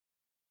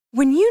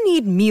When you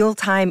need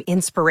mealtime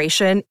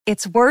inspiration,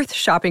 it's worth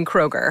shopping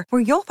Kroger,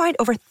 where you'll find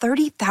over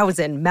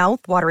 30,000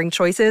 mouth-watering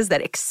choices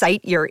that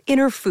excite your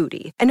inner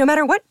foodie. And no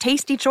matter what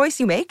tasty choice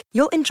you make,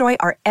 you'll enjoy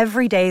our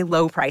everyday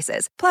low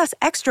prices, plus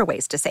extra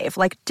ways to save,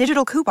 like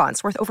digital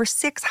coupons worth over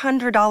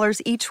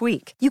 $600 each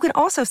week. You can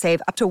also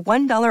save up to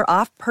 $1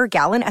 off per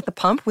gallon at the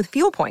pump with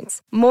fuel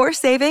points. More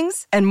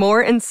savings and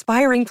more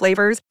inspiring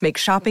flavors make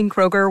shopping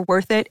Kroger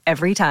worth it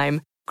every time.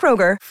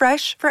 Kroger,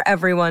 fresh for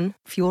everyone.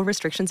 Fuel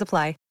restrictions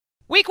apply.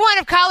 Week 1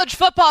 of college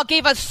football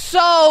gave us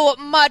so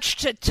much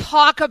to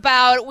talk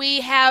about.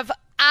 We have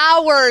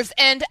hours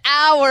and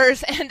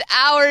hours and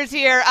hours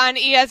here on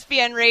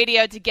ESPN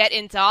Radio to get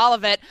into all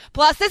of it.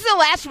 Plus, this is the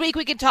last week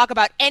we can talk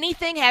about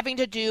anything having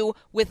to do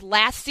with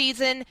last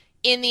season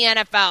in the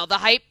NFL. The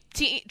hype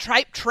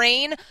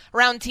train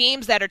around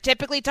teams that are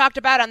typically talked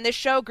about on this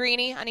show,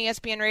 Greeny, on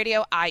ESPN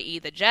Radio, i.e.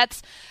 the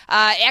Jets.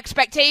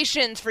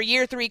 Expectations for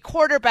year 3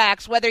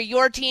 quarterbacks, whether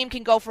your team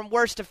can go from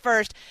worst to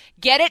first.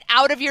 Get it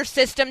out of your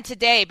system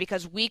today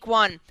because week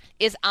 1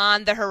 is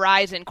on the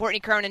horizon. Courtney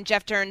Cronin and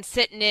Jeff Turn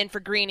sitting in for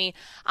Greeny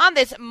on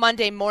this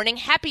Monday morning.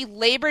 Happy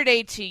Labor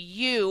Day to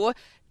you.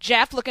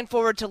 Jeff, looking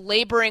forward to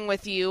laboring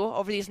with you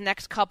over these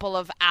next couple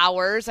of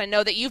hours. I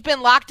know that you've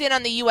been locked in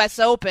on the U.S.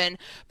 Open,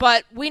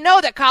 but we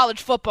know that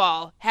college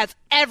football has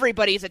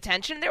everybody's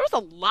attention. There was a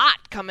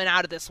lot coming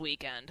out of this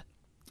weekend.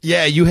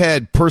 Yeah, you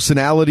had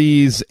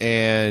personalities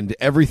and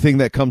everything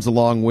that comes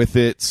along with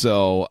it.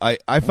 So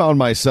I found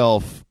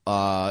myself,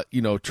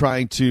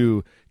 trying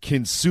to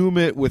consume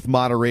it with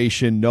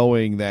moderation,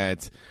 knowing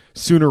that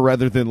sooner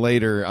rather than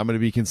later, I'm going to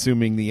be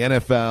consuming the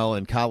NFL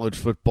and college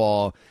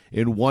football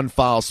in one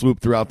foul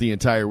swoop throughout the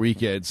entire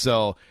weekend.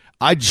 So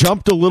I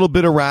jumped a little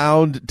bit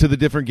around to the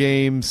different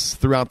games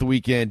throughout the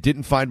weekend.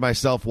 Didn't find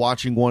myself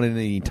watching one in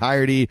the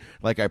entirety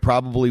like I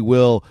probably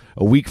will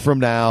a week from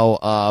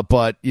now.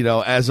 But,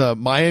 as a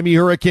Miami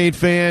Hurricane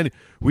fan,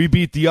 we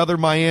beat the other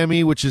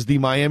Miami, which is the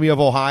Miami of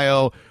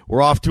Ohio.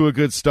 We're off to a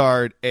good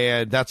start,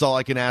 and that's all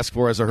I can ask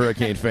for as a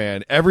Hurricane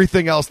fan.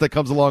 Everything else that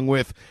comes along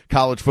with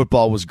college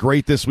football was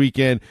great this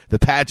weekend. The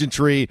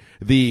pageantry,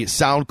 the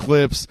sound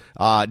clips,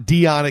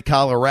 Deion at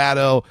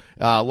Colorado,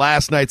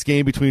 last night's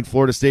game between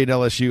Florida State and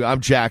LSU. I'm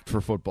jacked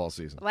for football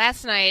season.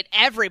 Last night,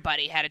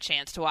 everybody had a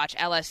chance to watch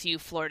LSU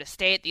Florida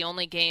State, the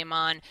only game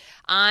on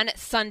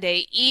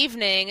Sunday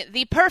evening.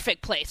 The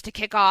perfect place to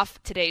kick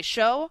off today's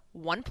show,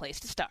 one place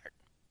to start.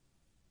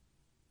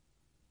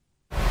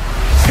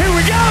 Here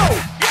we go!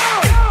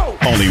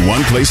 Only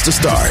one place to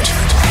start.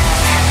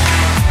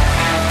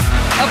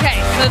 Okay,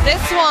 so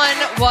this one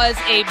was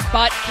a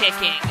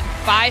butt-kicking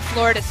by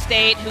Florida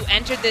State, who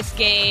entered this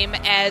game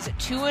as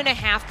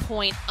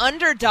 2.5-point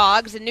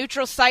underdogs, a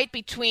neutral site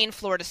between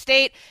Florida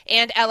State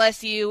and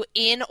LSU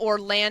in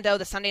Orlando,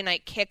 the Sunday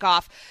night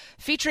kickoff,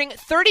 featuring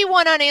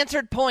 31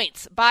 unanswered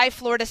points by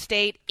Florida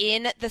State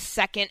in the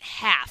second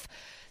half.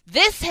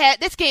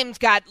 This game's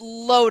got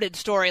loaded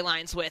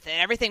storylines with it.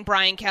 Everything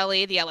Brian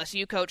Kelly, the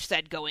LSU coach,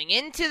 said going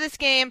into this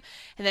game,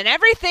 and then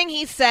everything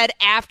he said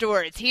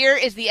afterwards. Here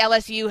is the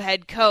LSU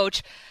head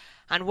coach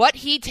on what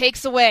he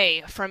takes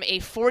away from a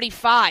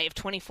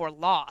 45-24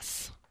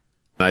 loss.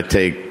 I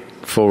take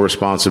full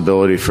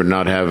responsibility for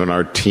not having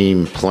our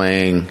team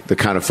playing the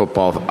kind of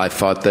football I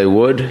thought they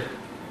would.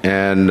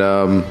 And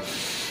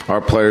our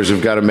players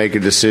have got to make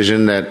a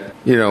decision that,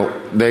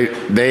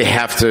 they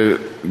have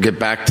to get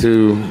back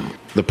to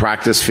the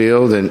practice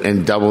field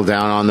and double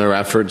down on their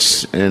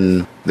efforts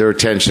and their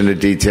attention to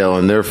detail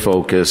and their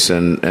focus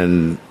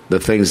and the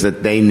things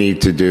that they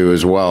need to do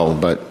as well.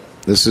 But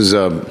this is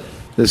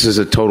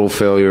a total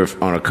failure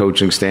on a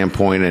coaching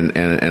standpoint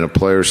and a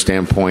player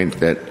standpoint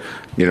that,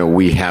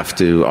 we have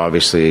to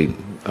obviously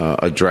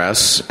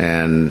address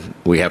and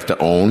we have to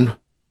own.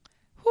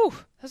 Whew.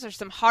 Those are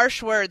some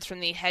harsh words from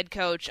the head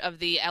coach of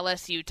the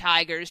LSU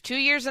Tigers. 2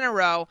 years in a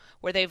row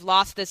where they've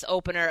lost this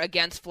opener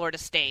against Florida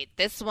State.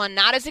 This one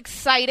not as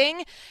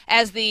exciting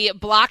as the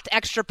blocked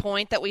extra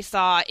point that we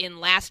saw in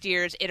last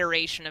year's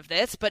iteration of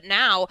this, but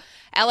now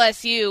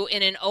LSU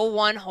in an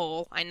 0-1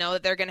 hole. I know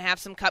that they're going to have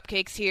some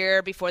cupcakes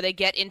here before they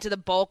get into the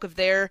bulk of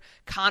their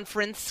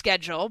conference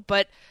schedule,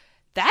 but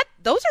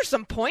those are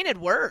some pointed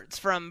words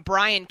from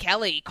Brian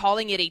Kelly,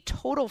 calling it a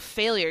total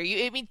failure.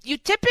 You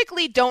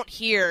typically don't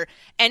hear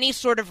any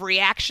sort of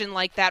reaction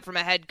like that from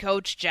a head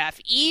coach,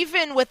 Jeff,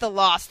 even with a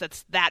loss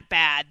that's that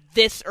bad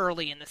this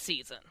early in the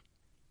season.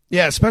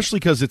 Yeah, especially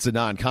because it's a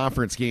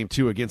non-conference game,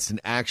 too, against an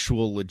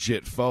actual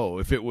legit foe.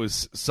 If it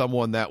was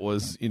someone that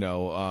was,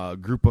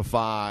 group of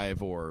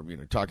five or,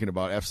 talking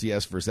about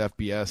FCS versus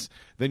FBS,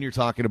 then you're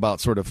talking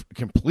about sort of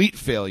complete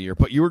failure.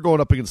 But you were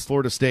going up against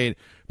Florida State,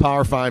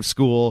 Power 5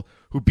 school,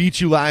 who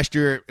beat you last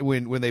year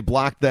when they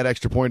blocked that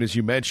extra point, as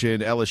you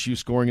mentioned, LSU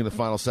scoring in the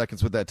final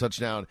seconds with that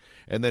touchdown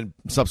and then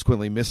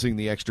subsequently missing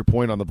the extra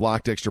point on the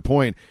blocked extra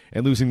point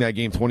and losing that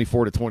game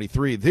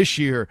 24-23. This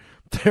year,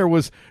 there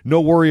was no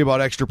worry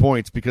about extra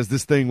points because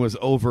this thing was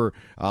over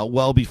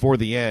well before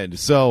the end.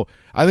 So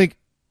I think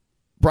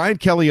Brian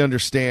Kelly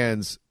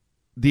understands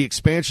the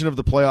expansion of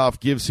the playoff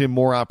gives him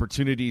more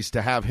opportunities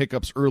to have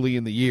hiccups early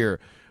in the year.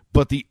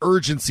 but the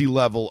urgency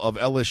level of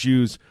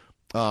LSU's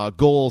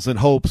goals and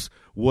hopes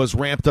was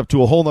ramped up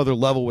to a whole nother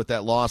level with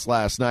that loss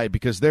last night,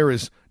 because there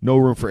is no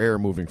room for error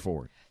moving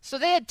forward. So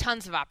they had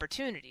tons of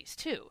opportunities,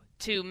 too,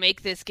 to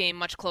make this game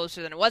much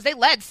closer than it was. They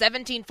led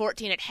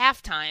 17-14 at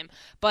halftime,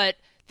 but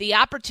the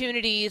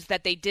opportunities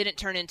that they didn't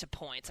turn into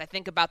points. I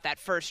think about that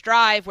first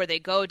drive where they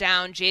go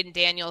down, Jaden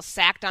Daniels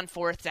sacked on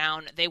 4th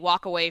down. They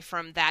walk away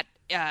from that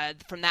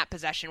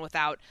possession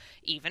without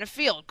even a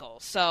field goal.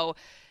 So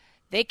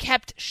they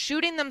kept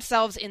shooting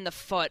themselves in the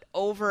foot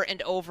over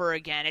and over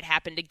again. It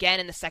happened again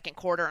in the second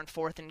quarter on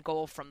 4th and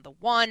goal from the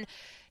 1.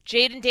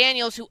 Jaden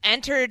Daniels, who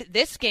entered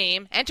this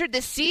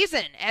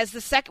season as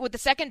with the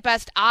second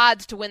best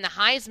odds to win the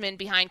Heisman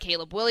behind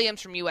Caleb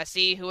Williams from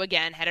USC, who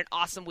again had an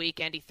awesome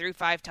weekend. He threw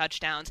 5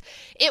 touchdowns.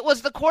 It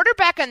was the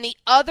quarterback on the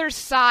other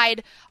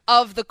side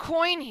of the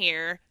coin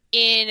here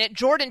in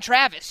Jordan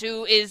Travis,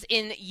 who is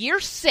in year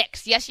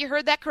 6. Yes, you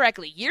heard that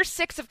correctly. Year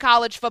 6 of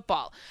college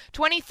football.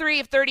 23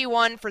 of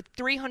 31 for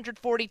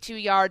 342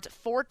 yards,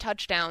 4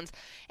 touchdowns,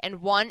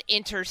 and 1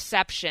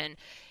 interception.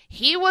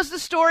 He was the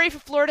story for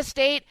Florida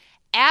State,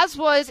 as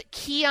was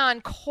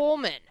Keon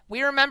Coleman.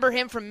 We remember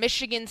him from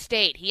Michigan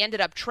State. He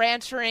ended up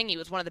transferring. He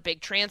was one of the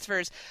big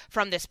transfers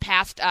from this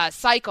past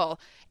cycle.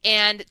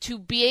 And to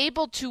be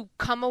able to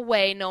come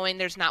away knowing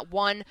there's not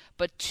one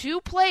but 2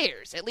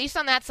 players, at least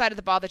on that side of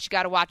the ball, that you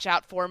got to watch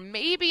out for,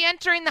 maybe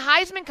entering the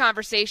Heisman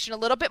conversation a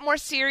little bit more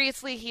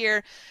seriously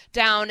here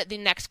down the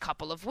next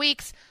couple of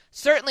weeks,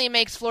 certainly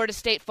makes Florida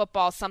State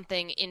football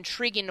something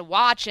intriguing to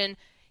watch. And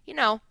you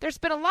know, there's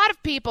been a lot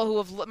of people who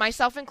have,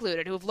 myself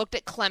included, who have looked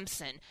at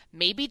Clemson,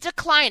 maybe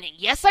declining.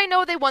 Yes, I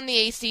know they won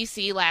the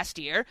ACC last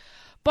year,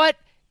 but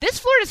this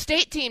Florida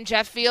State team,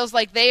 Jeff, feels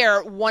like they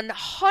are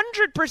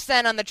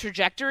 100% on the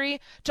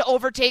trajectory to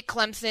overtake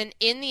Clemson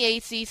in the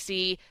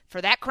ACC, for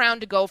that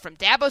crown to go from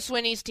Dabo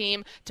Swinney's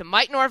team to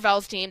Mike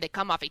Norvell's team. They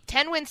come off a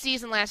 10-win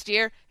season last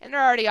year, and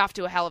they're already off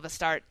to a hell of a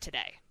start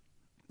today.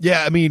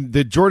 Yeah, I mean,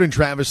 the Jordan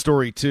Travis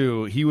story,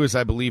 too, he was,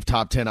 I believe,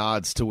 top 10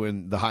 odds to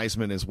win the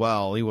Heisman as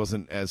well. He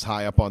wasn't as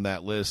high up on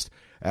that list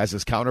as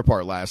his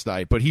counterpart last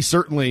night, but he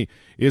certainly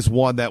is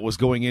one that was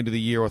going into the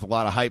year with a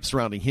lot of hype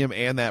surrounding him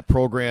and that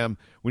program.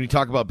 When you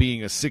talk about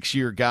being a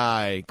 6-year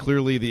guy,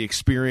 clearly the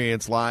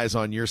experience lies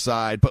on your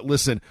side. But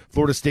listen,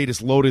 Florida State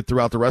is loaded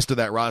throughout the rest of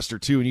that roster,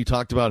 too, and you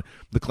talked about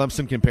the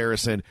Clemson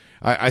comparison.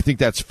 I think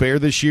that's fair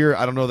this year.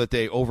 I don't know that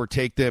they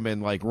overtake them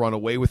and run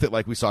away with it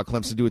like we saw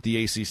Clemson do at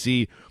the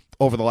ACC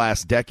over the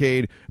last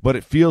decade, but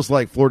it feels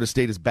like Florida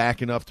State is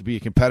back enough to be a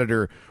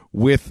competitor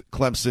with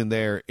Clemson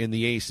there in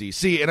the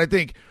ACC. And I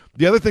think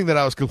the other thing that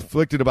I was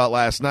conflicted about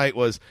last night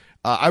was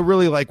I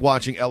really like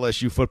watching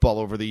LSU football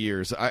over the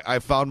years. I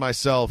found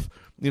myself,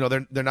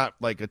 they're not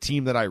like a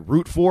team that I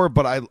root for,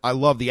 but I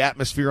love the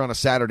atmosphere on a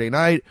Saturday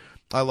night.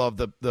 I love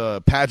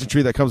the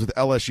pageantry that comes with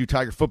LSU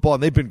Tiger football,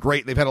 and they've been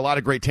great. They've had a lot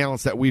of great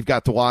talents that we've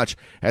got to watch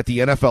at the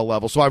NFL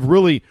level. So I've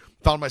really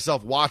found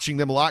myself watching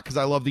them a lot because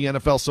I love the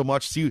NFL so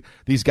much. See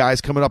these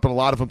guys coming up, and a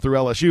lot of them through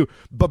LSU.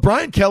 But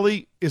Brian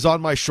Kelly is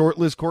on my short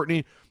list,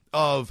 Courtney,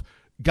 of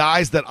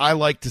guys that I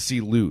like to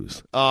see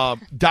lose.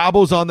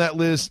 Dabo's on that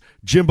list.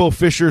 Jimbo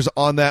Fisher's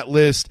on that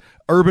list.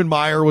 Urban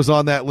Meyer was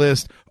on that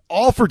list,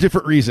 all for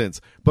different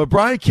reasons. But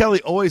Brian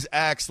Kelly always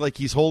acts like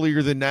he's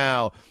holier than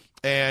thou,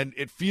 and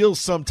it feels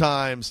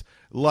sometimes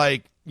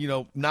like,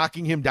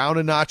 knocking him down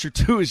a notch or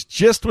two is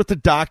just what the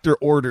doctor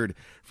ordered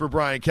for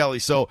Brian Kelly.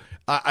 So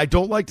I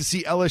don't like to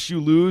see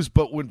LSU lose,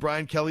 but when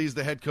Brian Kelly is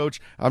the head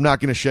coach, I'm not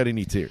going to shed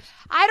any tears.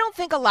 I don't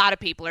think a lot of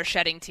people are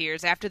shedding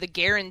tears after the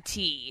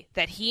guarantee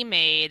that he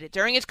made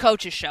during his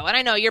coach's show. And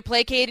I know you're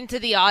placating to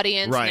the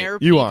audience, right. And there are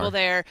you people are.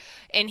 there.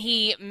 And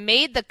he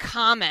made the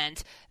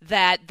comment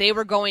that they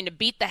were going to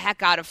beat the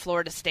heck out of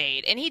Florida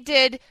State. And he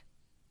did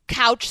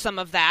couch some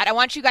of that. I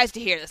want you guys to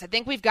hear this. I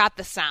think we've got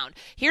the sound.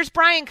 Here's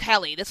Brian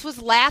Kelly. This was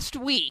last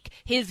week.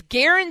 His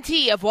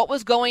guarantee of what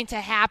was going to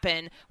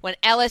happen when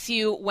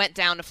LSU went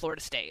down to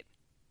Florida State.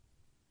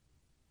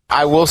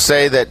 I will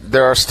say that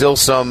there are still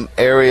some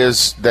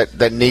areas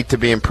that need to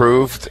be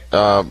improved.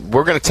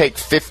 We're going to take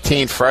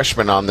 15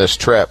 freshmen on this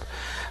trip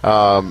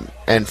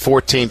and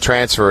 14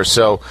 transfers.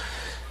 So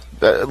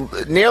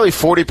nearly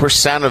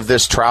 40% of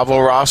this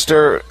travel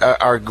roster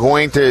are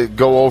going to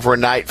go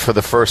overnight for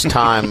the first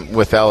time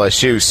with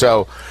LSU.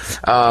 So,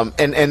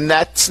 and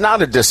that's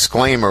not a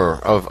disclaimer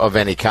of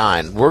any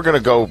kind. We're going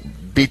to go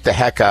beat the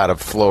heck out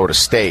of Florida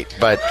State,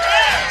 but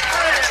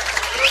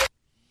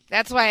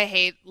that's why I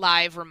hate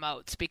live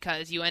remotes,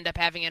 because you end up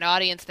having an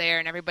audience there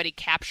and everybody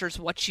captures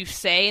what you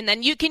say, and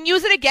then you can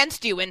use it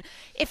against you. And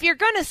if you're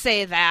going to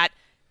say that,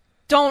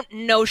 don't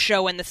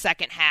no-show in the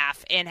second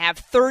half and have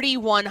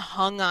 31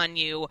 hung on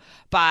you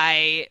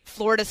by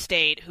Florida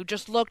State, who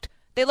just looked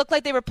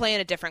like they were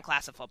playing a different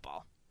class of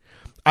football.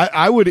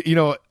 I would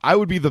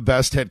be the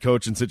best head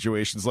coach in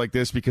situations like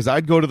this, because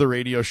I'd go to the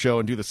radio show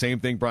and do the same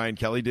thing Brian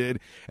Kelly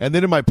did. And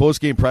then in my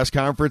post-game press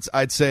conference,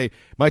 I'd say,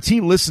 my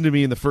team listened to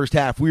me in the first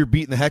half. We were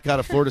beating the heck out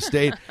of Florida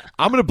State.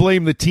 I'm going to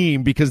blame the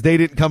team because they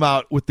didn't come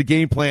out with the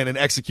game plan and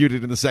execute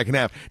it in the second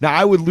half. Now,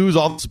 I would lose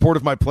all the support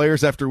of my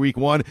players after week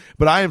one,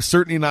 but I am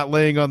certainly not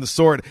laying on the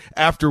sword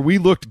after we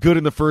looked good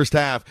in the first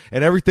half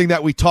and everything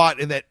that we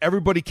taught and that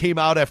everybody came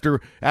out after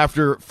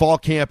fall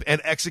camp and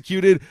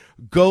executed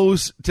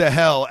goes to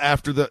hell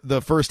after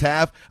the first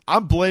half.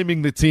 I'm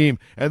blaming the team,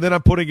 and then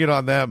I'm putting it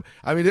on them.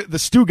 I mean, the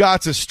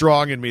Stugotz is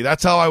strong in me.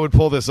 That's how I would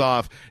pull this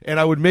off, and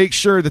I would make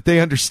sure that they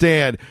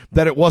understand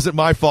that it wasn't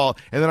my fault.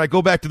 And then I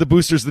go back to the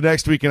boosters the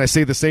next week, and I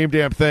say the same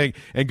damn thing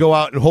and go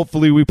out, and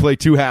hopefully we play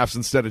 2 halves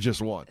instead of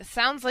just one. It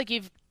sounds like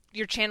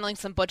you're channeling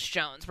some Butch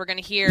Jones. We're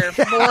going to hear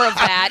more of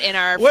that in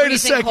our Wait a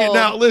second. Cold.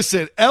 Now,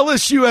 listen,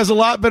 LSU has a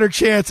lot better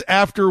chance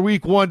after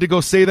week one to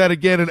go say that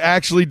again and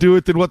actually do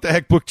it than what the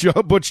heck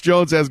Butch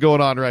Jones has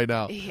going on right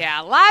now.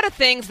 Yeah, a lot of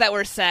things that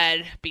were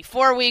said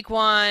before week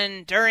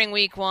one, during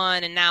week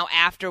one, and now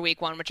after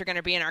week one, which are going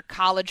to be in our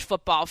college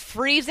football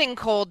freezing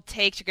cold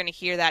takes. You're going to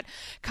hear that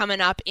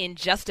coming up in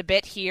just a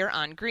bit here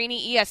on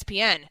Greeny.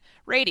 ESPN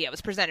Radio is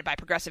presented by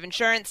Progressive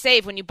Insurance.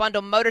 Save when you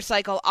bundle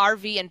motorcycle,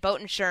 RV, and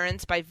boat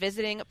insurance by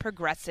visiting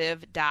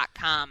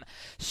Progressive.com.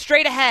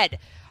 Straight ahead,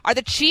 are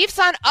the Chiefs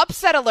on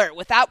upset alert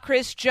without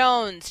Chris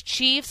Jones?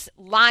 Chiefs,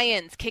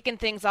 Lions kicking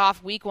things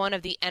off week one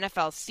of the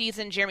NFL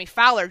season. Jeremy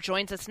Fowler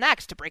joins us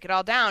next to break it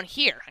all down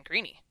here on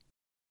Greeny.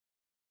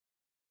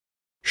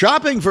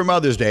 Shopping for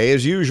Mother's Day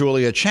is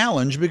usually a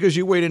challenge because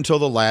you wait until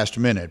the last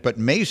minute, but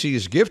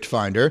Macy's Gift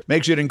Finder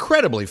makes it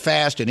incredibly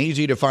fast and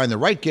easy to find the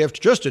right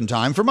gift just in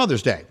time for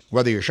Mother's Day.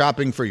 Whether you're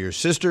shopping for your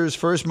sister's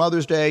first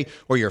Mother's Day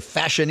or your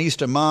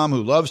fashionista mom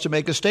who loves to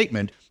make a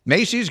statement,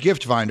 Macy's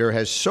Gift Finder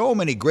has so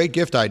many great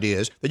gift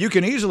ideas that you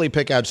can easily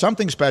pick out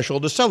something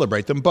special to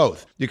celebrate them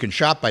both. You can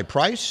shop by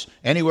price,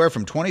 anywhere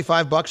from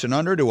 $25 and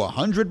under to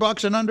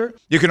 $100 and under.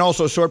 You can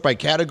also sort by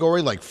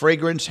category like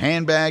fragrance,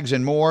 handbags,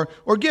 and more,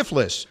 or gift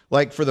lists,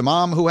 like for the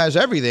mom who has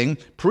everything,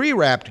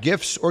 pre-wrapped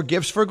gifts or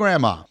gifts for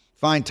grandma.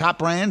 Find top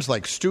brands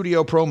like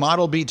Studio Pro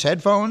Model Beats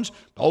headphones,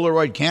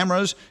 Polaroid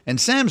cameras, and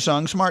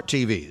Samsung smart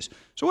TVs.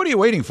 So what are you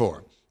waiting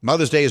for?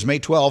 Mother's Day is May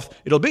 12th.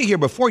 It'll be here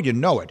before you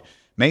know it.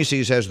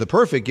 Macy's has the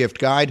perfect gift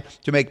guide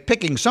to make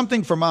picking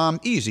something for mom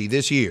easy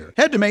this year.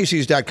 Head to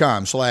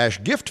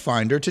Macys.com/gift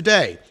finder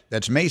today.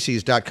 That's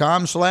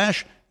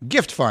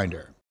Macys.com/gift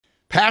finder.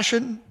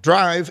 Passion,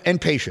 drive, and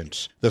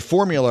patience. The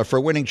formula for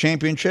winning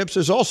championships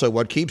is also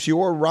what keeps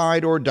your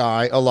ride or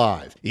die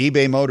alive.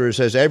 eBay Motors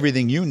has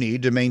everything you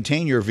need to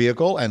maintain your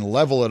vehicle and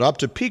level it up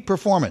to peak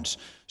performance.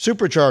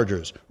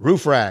 Superchargers,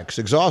 roof racks,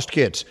 exhaust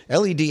kits,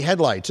 LED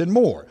headlights, and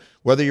more.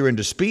 Whether you're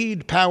into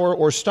speed, power,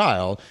 or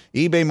style,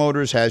 eBay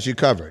Motors has you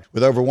covered.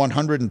 With over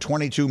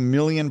 122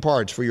 million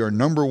parts for your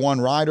number one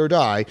ride or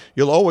die,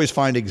 you'll always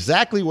find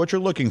exactly what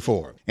you're looking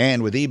for.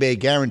 And with eBay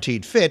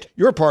Guaranteed Fit,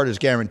 your part is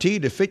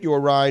guaranteed to fit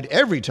your ride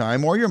every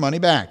time or your money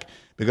back.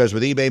 Because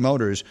with eBay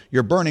Motors,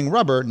 you're burning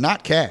rubber,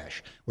 not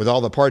cash. With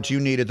all the parts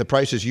you need at the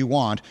prices you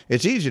want,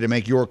 it's easy to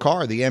make your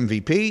car the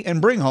MVP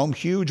and bring home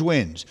huge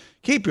wins.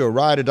 Keep your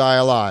ride or die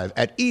alive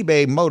at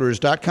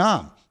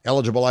ebaymotors.com.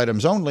 Eligible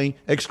items only.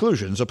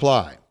 Exclusions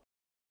apply.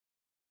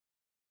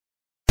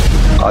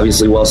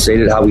 Obviously well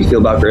stated how we feel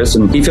about Chris,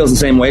 and he feels the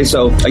same way.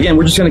 So, again,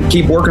 we're just going to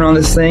keep working on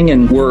this thing,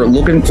 and we're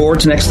looking forward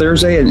to next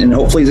Thursday, and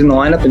hopefully he's in the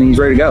lineup and he's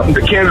ready to go.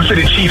 The Kansas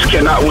City Chiefs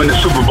cannot win the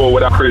Super Bowl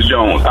without Chris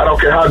Jones. I don't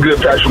care how good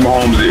Patrick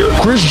Mahomes is.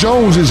 Chris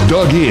Jones is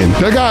dug in.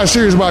 That guy is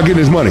serious about getting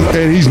his money,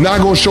 and he's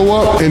not going to show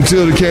up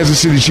until the Kansas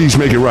City Chiefs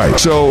make it right.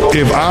 So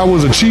if I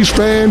was a Chiefs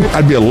fan,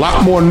 I'd be a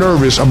lot more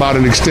nervous about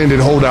an extended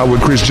holdout with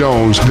Chris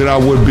Jones than I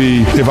would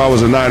be if I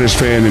was a Niners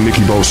fan and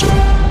Nicky Bosa.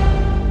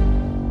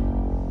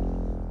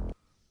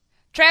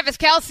 Travis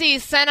Kelce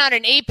sent out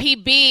an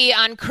APB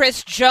on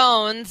Chris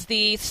Jones,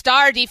 the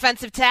star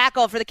defensive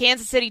tackle for the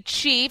Kansas City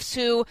Chiefs,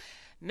 who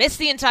missed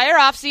the entire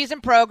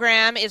offseason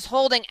program, is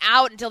holding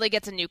out until he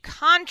gets a new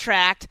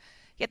contract.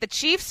 Yet the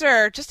Chiefs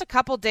are just a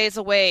couple days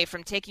away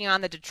from taking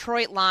on the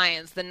Detroit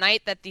Lions the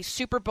night that the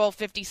Super Bowl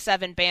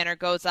 57 banner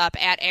goes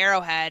up at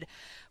Arrowhead.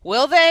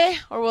 Will they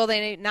or will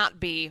they not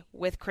be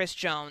with Chris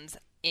Jones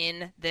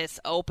in this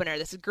opener?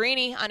 This is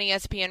Greeny on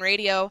ESPN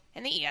Radio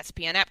and the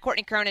ESPN app.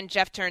 Courtney Cronin,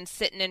 Jeff Turns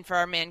sitting in for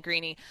our man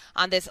Greeny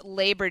on this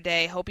Labor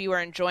Day. Hope you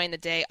are enjoying the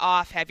day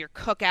off. Have your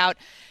cookout.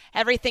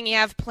 Everything you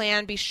have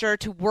planned, be sure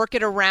to work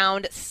it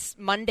around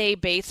Monday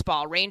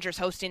baseball. Rangers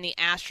hosting the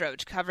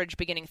Astros. Coverage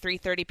beginning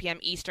 3:30 p.m.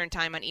 Eastern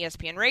Time on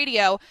ESPN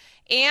Radio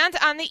and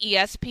on the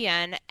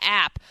ESPN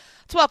app.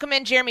 Let's welcome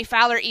in Jeremy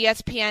Fowler,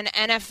 ESPN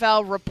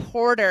NFL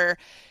reporter,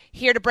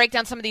 here to break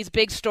down some of these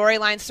big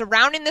storylines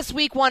surrounding this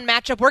Week 1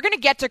 matchup. We're going to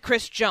get to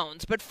Chris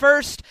Jones, but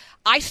first,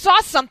 I saw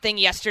something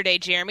yesterday,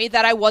 Jeremy,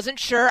 that I wasn't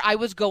sure I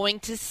was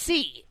going to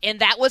see, and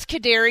that was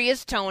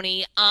Kadarius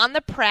Toney on the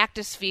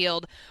practice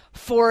field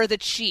for the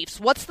Chiefs.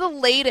 What's the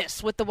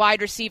latest with the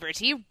wide receivers?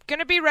 He going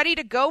to be ready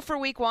to go for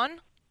Week 1?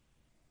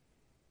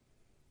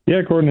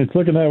 Yeah, Courtney, it's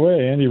looking that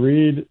way. Andy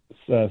Reid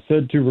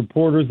said to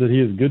reporters that he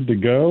is good to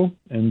go.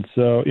 And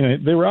so,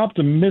 they were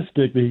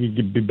optimistic that he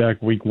could be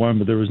back week 1,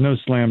 but there was no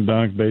slam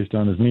dunk based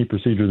on his knee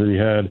procedure that he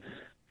had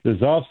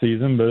this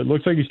offseason. But it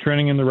looks like he's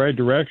trending in the right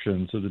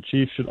direction. So the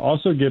Chiefs should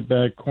also get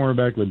back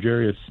cornerback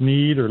L'Jarius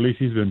Sneed, or at least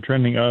he's been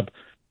trending up.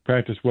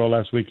 Practiced well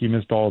last week. He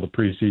missed all the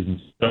preseason.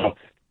 So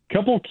a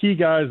couple key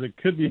guys that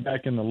could be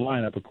back in the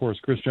lineup. Of course,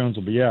 Chris Jones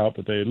will be out,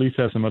 but they at least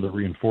have some other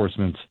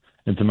reinforcements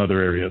in some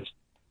other areas.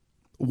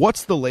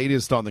 What's the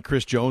latest on the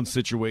Chris Jones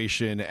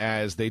situation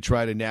as they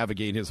try to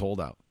navigate his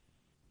holdout?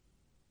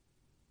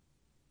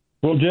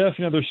 Well, Jeff,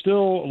 they're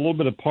still a little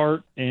bit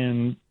apart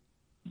in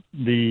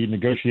the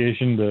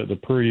negotiation, the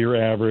per year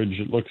average.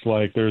 It looks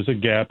like there's a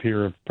gap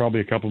here of probably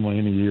a couple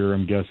million a year,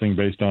 I'm guessing,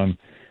 based on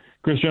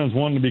Chris Jones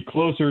wanting to be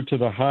closer to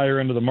the higher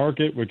end of the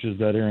market, which is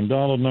that Aaron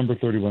Donald number,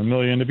 $31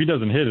 million. If he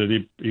doesn't hit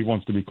it, he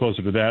wants to be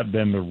closer to that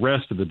than the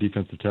rest of the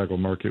defensive tackle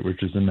market,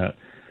 which is in that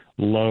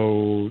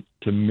low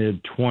to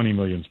mid $20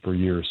 million per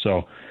year.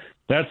 So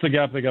that's the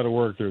gap they got to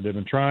work through. They've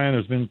been trying.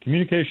 There's been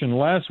communication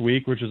last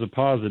week, which is a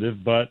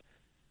positive, but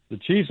the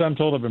Chiefs, I'm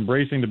told, have been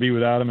bracing to be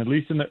without him, at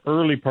least in the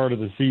early part of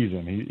the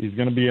season. He's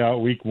going to be out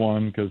week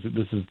 1 because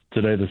this is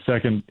today the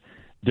second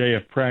day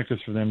of practice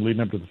for them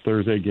leading up to the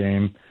Thursday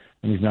game,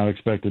 and he's not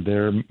expected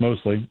there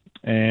mostly.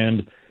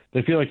 And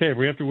they feel like, hey, if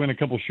we have to win a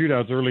couple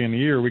shootouts early in the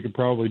year, we could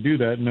probably do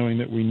that, knowing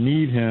that we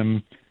need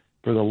him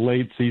for the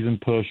late season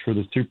push for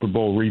the Super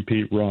Bowl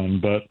repeat run.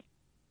 But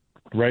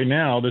right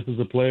now, this is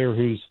a player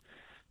who's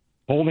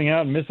holding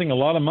out and missing a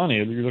lot of money.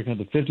 You're looking at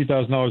the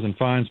 $50,000 in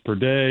fines per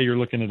day. You're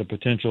looking at a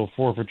potential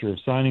forfeiture of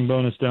signing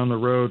bonus down the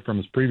road from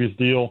his previous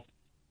deal.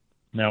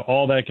 Now,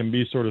 all that can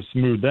be sort of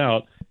smoothed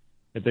out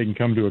if they can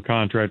come to a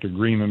contract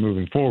agreement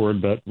moving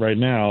forward. But right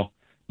now,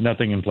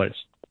 nothing in place.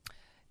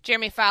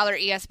 Jeremy Fowler,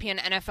 ESPN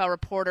NFL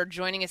reporter,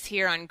 joining us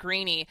here on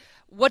Greeny.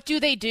 What do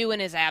they do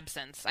in his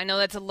absence? I know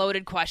that's a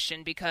loaded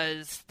question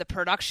because the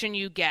production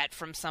you get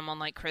from someone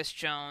like Chris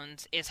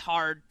Jones is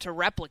hard to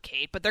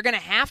replicate, but they're going to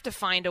have to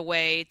find a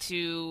way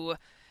to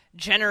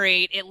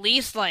generate at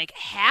least like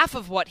half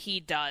of what he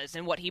does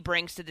and what he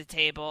brings to the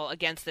table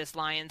against this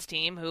Lions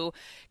team, who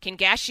can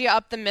gash you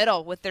up the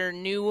middle with their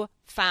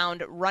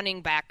newfound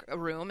running back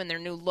room and their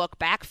new look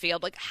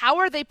backfield. Like, how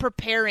are they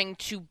preparing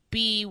to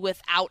be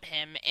without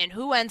him, and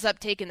who ends up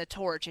taking the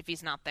torch if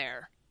he's not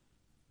there?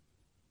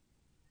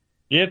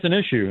 Yeah, it's an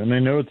issue, and they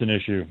know it's an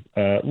issue.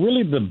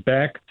 Really, the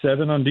back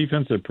 7 on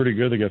defense are pretty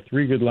good. They got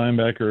 3 good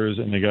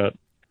linebackers, and they got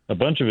a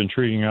bunch of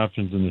intriguing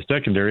options in the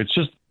secondary. It's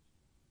just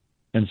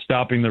and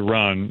stopping the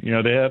run.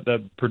 They have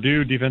that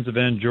Purdue defensive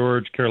end,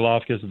 George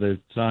Karlaftis,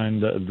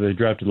 that they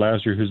drafted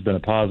last year, who's been a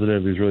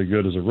positive. He's really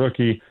good as a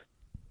rookie.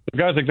 The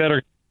guys like that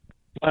are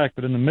black,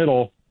 but in the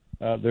middle,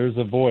 there's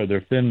a void.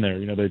 They're thin there.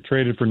 They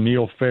traded for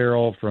Neil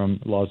Farrell from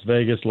Las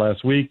Vegas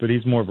last week, but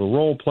he's more of a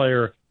role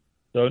player.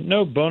 So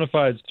no bona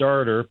fide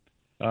starter.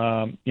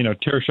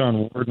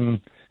 Tershawn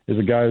Wharton is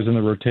a guy who's in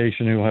the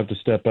rotation who will have to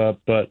step up,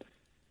 but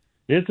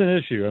it's an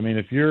issue. I mean,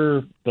 if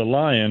you're the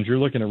Lions, you're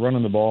looking at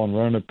running the ball and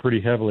running it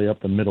pretty heavily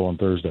up the middle on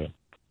Thursday.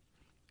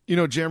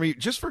 Jeremy,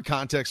 just for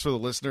context for the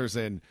listeners,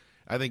 and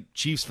I think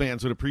Chiefs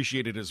fans would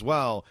appreciate it as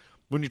well,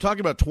 when you're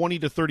talking about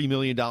 $20 to $30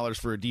 million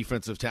for a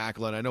defensive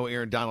tackle, and I know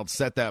Aaron Donald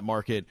set that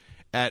market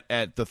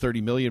at the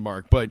 $30 million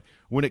mark, but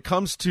when it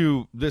comes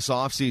to this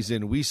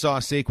offseason, we saw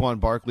Saquon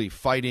Barkley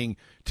fighting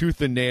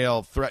tooth and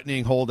nail,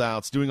 threatening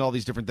holdouts, doing all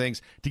these different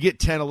things to get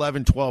 10,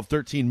 11, 12,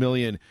 13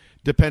 million,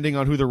 depending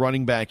on who the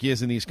running back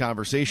is in these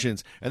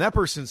conversations. And that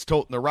person's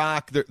toting the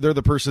rock. They're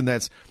the person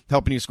that's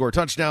helping you score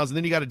touchdowns. And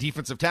then you got a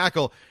defensive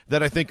tackle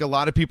that I think a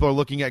lot of people are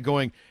looking at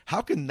going,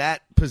 how can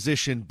that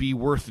position be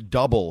worth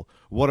double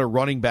what a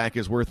running back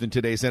is worth in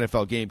today's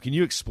NFL game? Can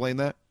you explain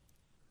that?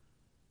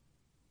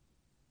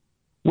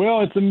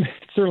 Well, it's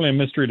certainly a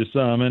mystery to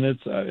some, and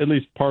it's at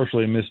least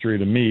partially a mystery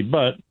to me.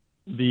 But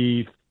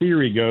the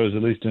theory goes,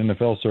 at least in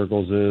NFL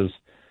circles, is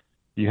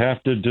you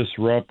have to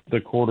disrupt the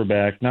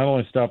quarterback, not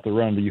only stop the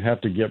run, but you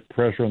have to get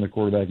pressure on the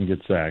quarterback and get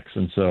sacks.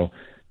 And so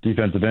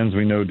defensive ends,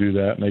 we know, do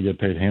that, and they get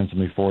paid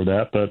handsomely for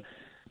that. But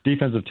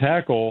defensive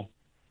tackle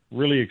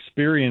really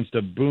experienced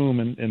a boom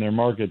in their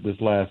market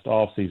this last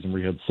offseason.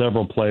 We had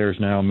several players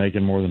now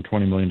making more than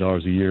 $20 million a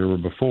year, where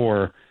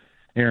before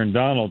Aaron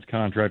Donald's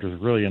contract was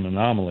really an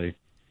anomaly.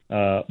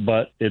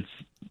 But it's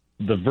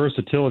the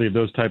versatility of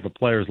those type of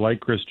players like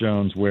Chris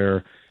Jones,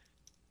 where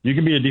you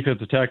can be a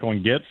defensive tackle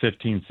and get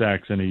 15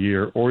 sacks in a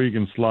year, or you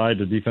can slide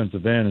to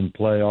defensive end and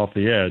play off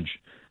the edge,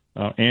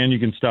 and you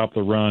can stop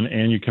the run,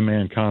 and you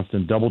command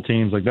constant double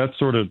teams. Like, that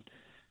sort of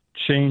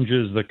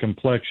changes the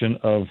complexion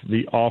of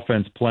the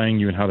offense playing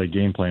you and how they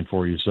game plan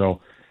for you.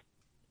 So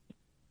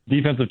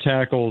defensive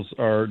tackles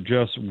are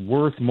just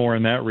worth more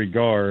in that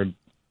regard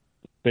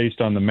based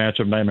on the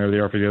matchup nightmare they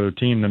are for the other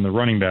team than the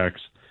running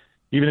backs.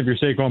 Even if you're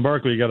Saquon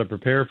Barkley, you got to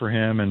prepare for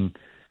him and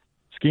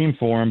scheme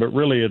for him, but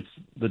really it's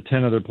the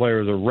 10 other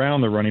players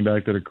around the running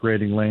back that are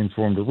creating lanes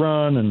for him to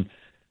run and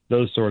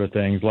those sort of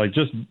things. Like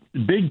just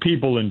big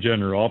people in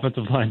general,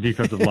 offensive line,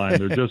 defensive line,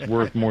 they're just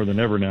worth more than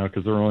ever now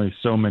because there are only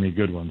so many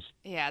good ones.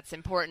 Yeah, it's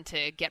important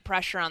to get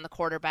pressure on the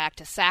quarterback,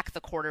 to sack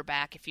the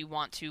quarterback if you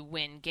want to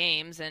win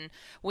games. And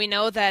we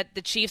know that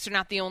the Chiefs are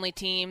not the only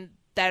team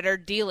that are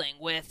dealing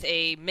with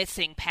a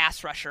missing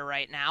pass rusher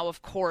right now.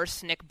 Of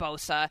course, Nick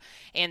Bosa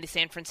and the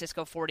San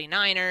Francisco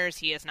 49ers.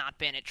 He has not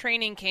been at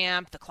training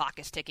camp. The clock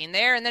is ticking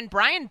there. And then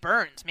Brian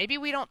Burns. Maybe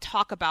we don't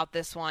talk about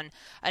this one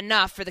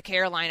enough for the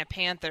Carolina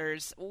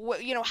Panthers.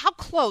 How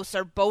close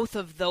are both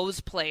of those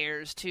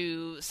players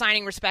to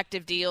signing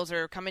respective deals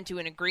or coming to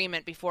an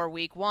agreement before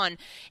week 1?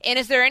 And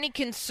is there any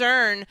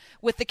concern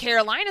with the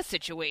Carolina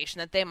situation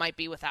that they might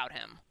be without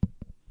him?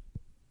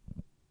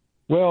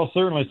 Well,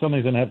 certainly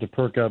something's going to have to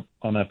perk up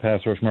on that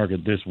pass rush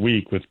market this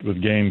week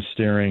with games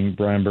staring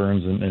Brian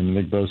Burns and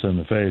Nick Bosa in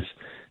the face.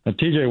 Now,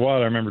 T.J.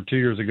 Watt, I remember 2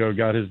 years ago,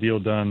 got his deal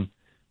done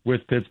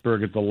with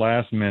Pittsburgh at the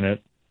last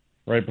minute,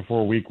 right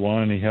before week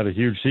 1, and he had a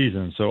huge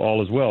season, so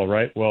all is well,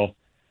 right? Well,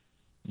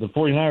 the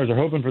 49ers are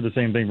hoping for the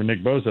same thing for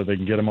Nick Bosa. They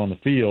can get him on the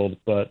field,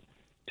 but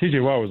T.J.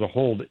 Watt was a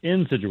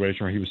hold-in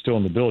situation where he was still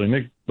in the building.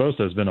 Nick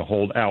Bosa has been a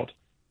hold-out.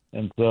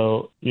 And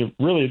so,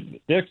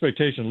 really, the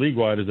expectation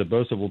league-wide is that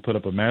Bosa will put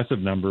up a massive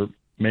number,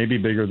 maybe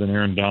bigger than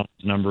Aaron Donald's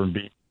number, and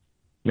be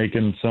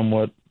making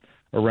somewhat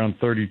around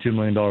 $32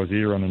 million a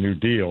year on a new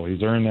deal.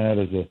 He's earned that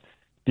as a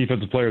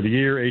defensive player of the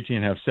year,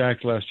 18.5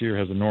 sacks last year,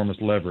 has enormous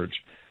leverage.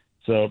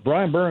 So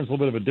Brian Burns, a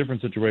little bit of a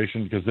different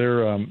situation because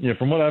they're,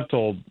 from what I've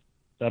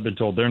been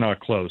told they're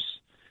not close.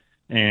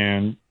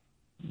 And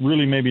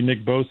really maybe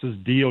Nick Bosa's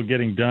deal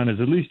getting done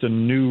is at least a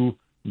new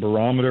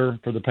barometer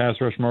for the pass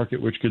rush market,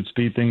 which could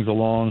speed things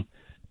along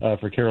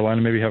for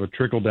Carolina, maybe have a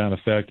trickle-down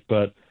effect.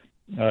 But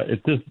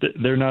it's just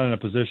they're not in a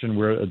position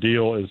where a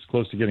deal is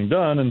close to getting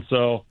done. And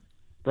so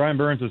Brian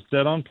Burns is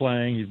set on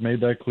playing. He's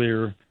made that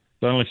clear.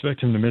 So I don't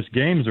expect him to miss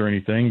games or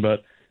anything,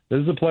 but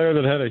this is a player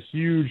that had a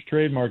huge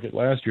trade market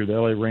last year. The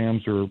LA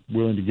Rams were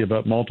willing to give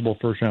up multiple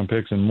first-round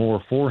picks and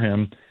more for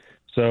him.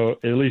 So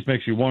it at least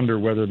makes you wonder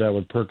whether that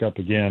would perk up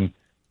again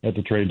at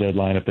the trade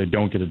deadline if they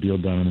don't get a deal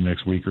done in the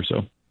next week or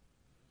so.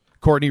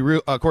 Courtney,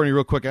 real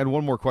quick, I had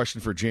one more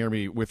question for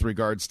Jeremy with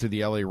regards to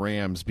the LA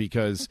Rams,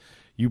 because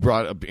you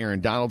brought up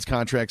Aaron Donald's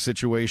contract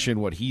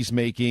situation, what he's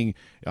making.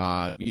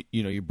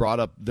 You brought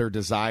up their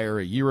desire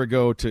a year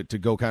ago to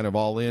go kind of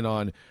all in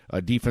on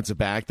a defensive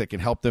back that can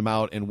help them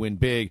out and win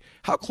big.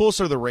 How close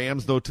are the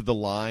Rams, though, to the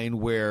line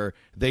where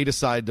they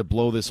decide to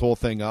blow this whole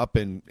thing up?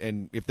 And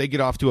if they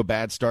get off to a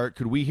bad start,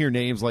 could we hear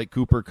names like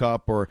Cooper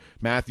Kupp or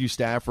Matthew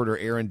Stafford or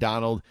Aaron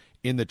Donald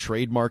in the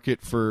trade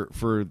market for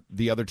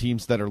the other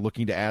teams that are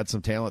looking to add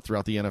some talent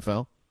throughout the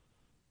NFL?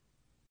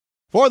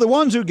 For the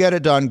ones who get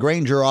it done,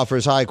 Grainger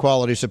offers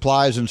high-quality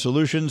supplies and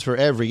solutions for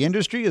every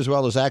industry, as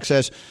well as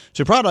access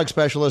to product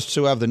specialists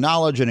who have the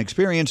knowledge and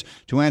experience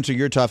to answer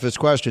your toughest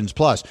questions.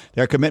 Plus,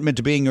 their commitment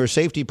to being your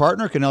safety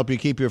partner can help you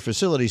keep your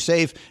facility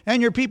safe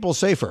and your people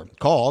safer.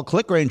 Call,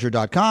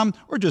 clickgrainger.com,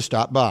 or just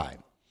stop by.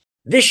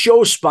 This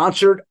show is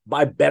sponsored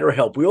by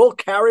BetterHelp. We all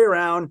carry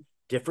around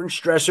different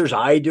stressors.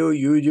 I do,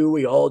 you do,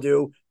 we all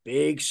do,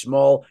 big,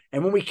 small.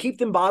 And when we keep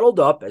them bottled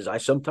up, as I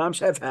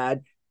sometimes have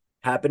had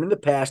happen in the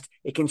past,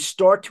 it can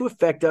start to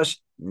affect us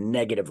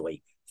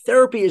negatively.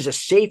 Therapy is a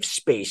safe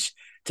space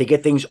to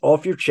get things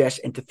off your chest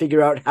and to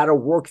figure out how to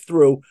work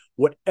through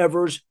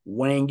whatever's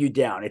weighing you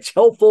down. It's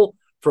helpful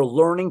for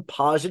learning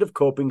positive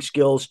coping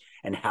skills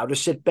and how to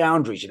set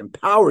boundaries. It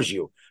empowers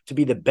you to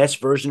be the best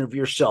version of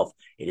yourself.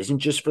 It isn't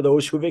just for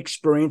those who have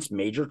experienced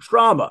major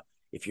trauma.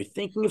 If you're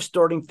thinking of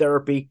starting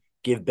therapy,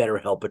 give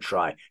BetterHelp a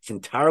try. It's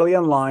entirely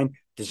online,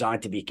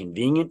 designed to be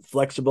convenient,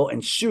 flexible,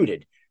 and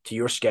suited to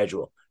your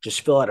schedule.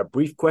 Just fill out a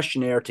brief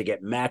questionnaire to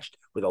get matched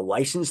with a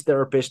licensed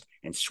therapist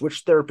and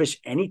switch therapists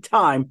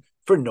anytime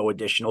for no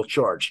additional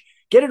charge.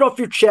 Get it off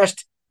your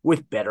chest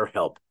with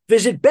BetterHelp.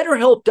 Visit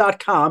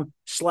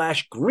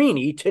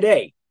BetterHelp.com/Greeny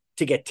today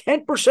to get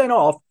 10%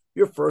 off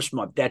your first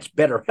month. That's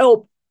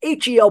BetterHelp,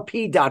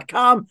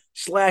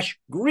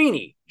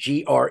 HELP.com/Greeny,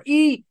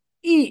 GREENY.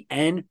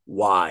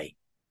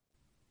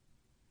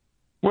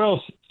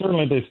 Well,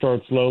 certainly they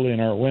start slowly and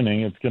aren't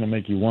winning. It's going to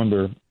make you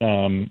wonder.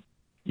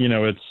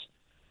 It's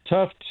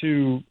tough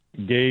to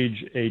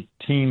gauge a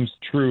team's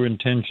true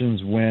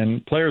intentions when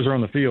players are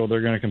on the field.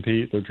 They're going to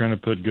compete. They're trying to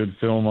put good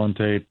film on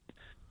tape.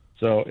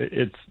 So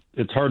it's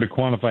hard to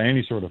quantify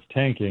any sort of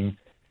tanking.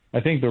 I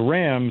think the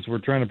Rams were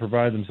trying to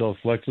provide themselves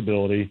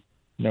flexibility,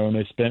 and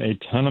they spent a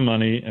ton of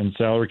money and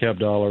salary cap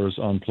dollars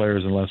on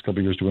players in the last couple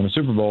of years to win a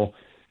Super Bowl.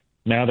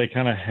 Now they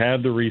kind of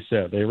had to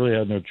reset. They really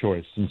had no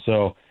choice. And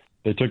so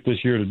they took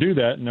this year to do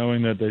that,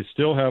 knowing that they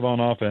still have on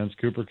offense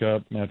Cooper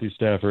Kupp, Matthew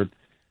Stafford,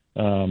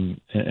 and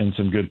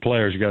some good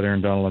players. You got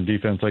Aaron Donald on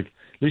defense. At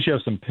least you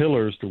have some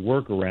pillars to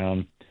work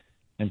around.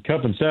 And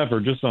Kupp and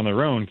Stafford, just on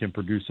their own, can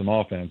produce some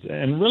offense.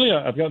 And really,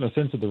 I've gotten a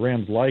sense that the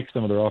Rams like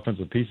some of their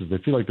offensive pieces. They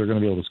feel like they're going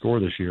to be able to score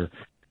this year.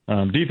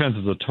 Defense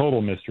is a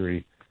total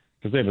mystery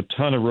because they have a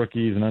ton of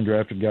rookies and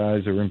undrafted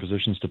guys who are in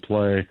positions to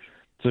play.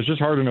 So it's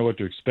just hard to know what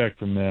to expect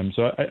from them.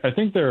 So I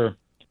think they're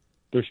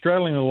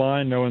straddling the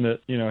line, knowing that,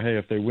 hey,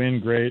 if they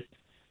win, great.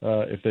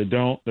 If they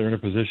don't, they're in a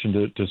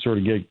position to sort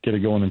of get it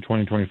going in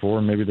 2024,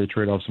 and maybe they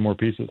trade off some more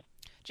pieces.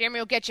 Jeremy,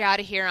 we'll get you out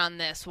of here on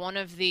this. One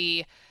of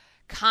the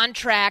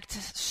contract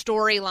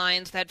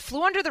storylines that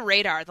flew under the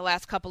radar the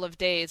last couple of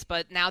days,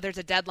 but now there's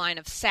a deadline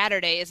of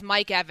Saturday, is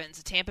Mike Evans,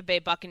 the Tampa Bay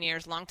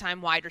Buccaneers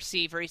longtime wide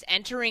receiver. He's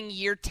entering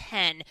year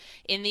 10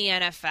 in the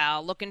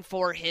NFL, looking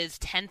for his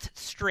 10th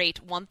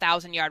straight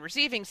 1,000-yard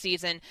receiving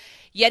season,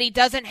 yet he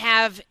doesn't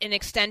have an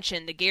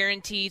extension, the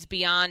guarantees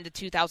beyond the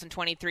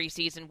 2023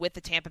 season with the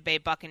Tampa Bay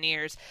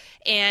Buccaneers.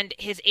 And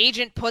his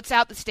agent puts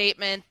out the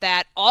statement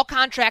that all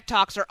contract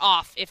talks are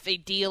off if a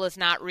deal is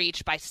not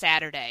reached by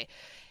Saturday.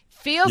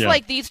 Feels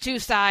like these two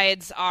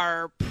sides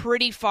are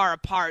pretty far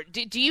apart.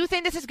 Do you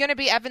think this is going to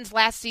be Evans'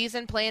 last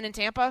season playing in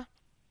Tampa?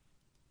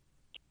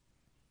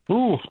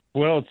 Ooh,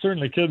 well, it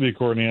certainly could be,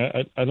 Courtney.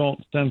 I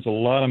don't sense a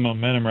lot of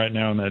momentum right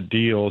now in that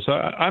deal. So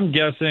I'm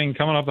guessing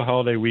coming off the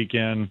holiday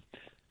weekend,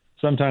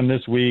 sometime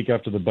this week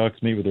after the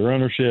Bucs meet with their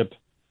ownership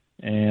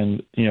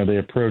and, they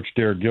approach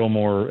Derek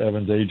Gilmore,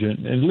 Evans'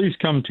 agent, and at least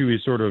come to a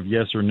sort of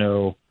yes or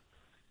no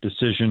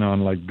decision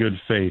on like good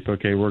faith.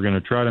 Okay, we're going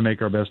to try to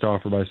make our best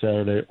offer by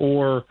Saturday,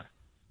 or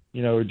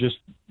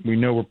we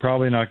know we're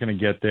probably not going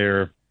to get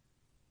there.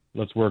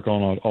 Let's work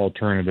on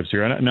alternatives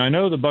here. And I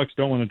know the Bucs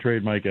don't want to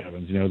trade Mike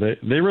Evans.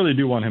 They really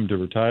do want him to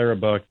retire a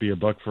Buck, be a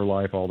Buck for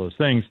life, all those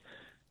things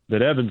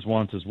that Evans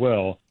wants as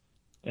well.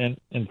 And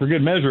for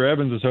good measure,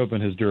 Evans is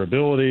hoping his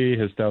durability,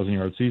 his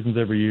 1,000-yard seasons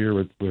every year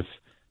with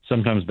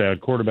sometimes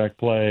bad quarterback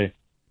play,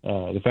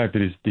 the fact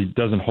that he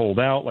doesn't hold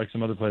out like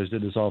some other players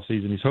did this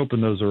offseason. He's hoping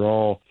those are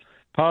all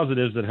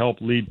positives that help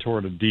lead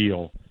toward a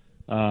deal.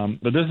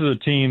 But this is a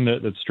team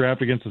that's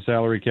strapped against the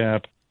salary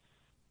cap,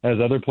 has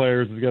other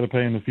players that's got to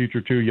pay in the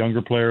future too,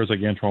 younger players like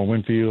Antoine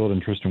Winfield and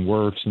Tristan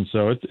Wirfs. And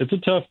so it's a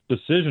tough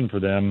decision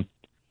for them,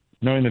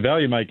 knowing the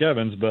value of Mike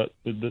Evans, but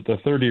the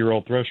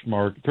 30-year-old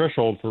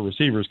threshold for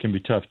receivers can be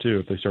tough too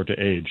if they start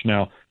to age.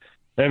 Now,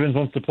 Evans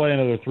wants to play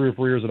another 3 or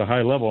 4 years at a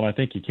high level, and I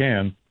think he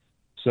can.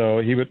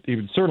 So he would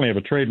certainly have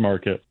a trade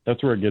market.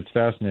 That's where it gets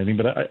fascinating,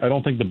 but I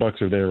don't think the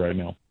Bucs are there right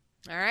now.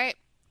 All right.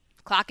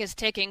 Clock is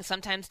ticking.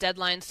 Sometimes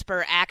deadlines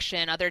spur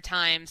action. Other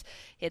times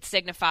it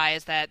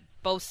signifies that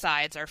both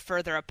sides are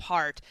further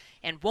apart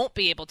and won't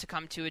be able to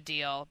come to a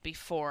deal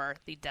before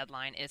the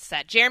deadline is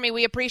set. Jeremy,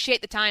 we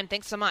appreciate the time.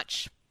 Thanks so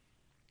much.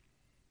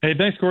 Hey,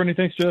 thanks, Courtney.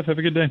 Thanks, Jeff. Have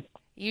a good day.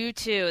 You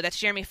too. That's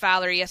Jeremy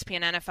Fowler,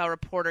 ESPN NFL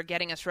reporter,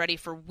 getting us ready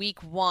for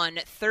Week 1,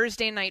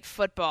 Thursday Night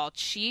Football.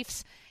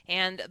 Chiefs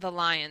and the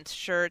Lions,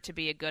 sure to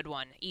be a good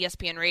one.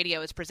 ESPN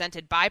Radio is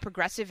presented by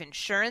Progressive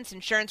Insurance.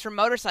 Insurance for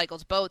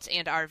motorcycles, boats,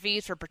 and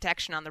RVs for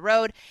protection on the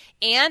road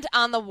and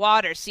on the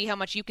water. See how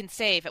much you can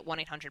save at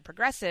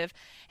 1-800-PROGRESSIVE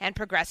and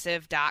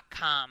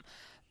Progressive.com.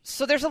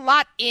 So there's a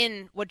lot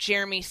in what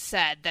Jeremy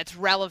said that's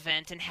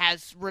relevant and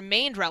has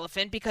remained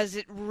relevant because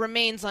it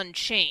remains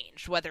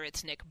unchanged, whether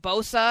it's Nick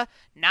Bosa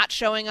not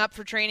showing up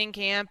for training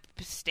camp,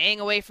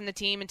 staying away from the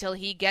team until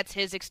he gets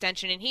his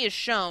extension, and he has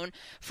shown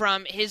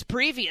from his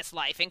previous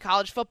life in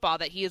college football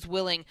that he is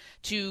willing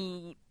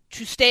to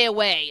stay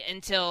away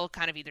until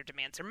kind of either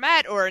demands are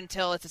met or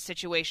until it's a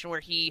situation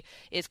where he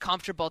is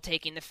comfortable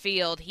taking the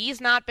field.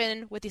 He's not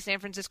been with the San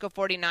Francisco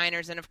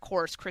 49ers, and of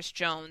course Chris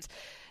Jones.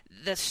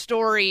 The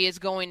story is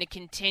going to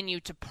continue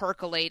to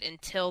percolate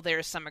until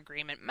there's some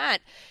agreement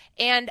met.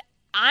 And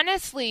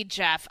honestly,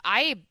 Jeff,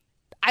 I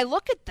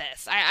look at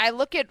this. I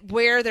look at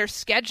where their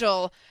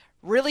schedule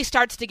really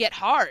starts to get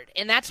hard,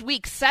 and that's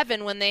Week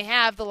 7 when they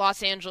have the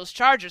Los Angeles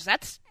Chargers.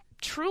 That's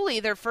truly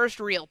their first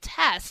real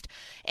test.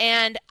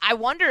 And I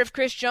wonder if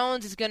Chris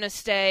Jones is going to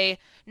stay,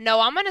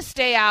 no, I'm going to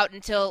stay out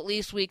until at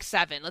least Week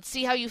 7. Let's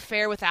see how you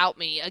fare without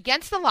me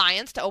against the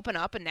Lions to open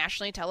up a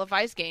nationally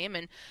televised game.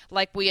 And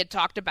like we had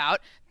talked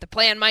about, the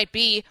plan might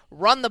be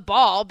run the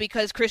ball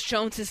because Chris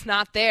Jones is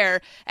not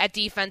there at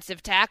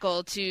defensive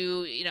tackle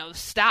to,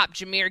 stop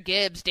Jahmyr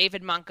Gibbs,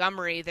 David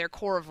Montgomery, their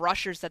core of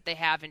rushers that they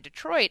have in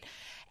Detroit.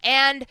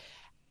 And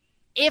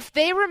if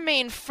they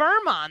remain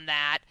firm on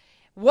that,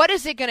 what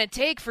is it going to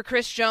take for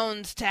Chris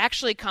Jones to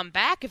actually come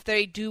back if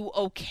they do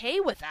okay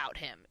without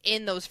him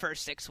in those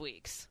first 6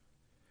 weeks?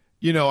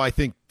 I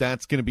think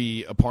that's going to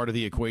be a part of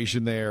the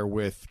equation there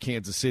with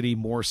Kansas City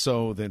more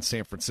so than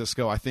San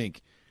Francisco. I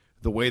think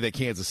the way that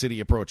Kansas City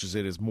approaches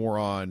it is more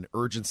on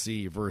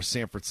urgency versus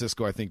San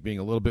Francisco, I think, being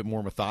a little bit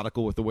more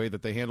methodical with the way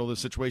that they handle this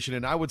situation.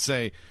 And I would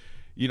say,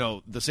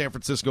 the San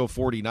Francisco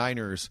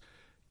 49ers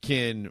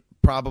can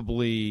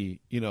probably,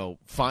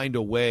 find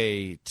a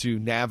way to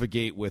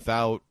navigate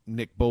without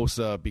Nick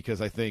Bosa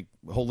because I think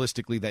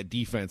holistically that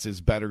defense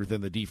is better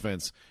than the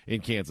defense in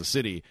Kansas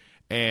City.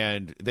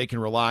 And they can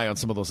rely on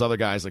some of those other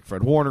guys like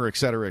Fred Warner, et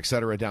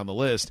cetera, down the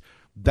list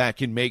that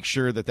can make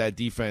sure that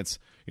defense,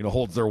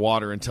 holds their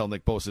water until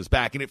Nick Bosa is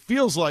back. And it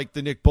feels like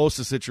the Nick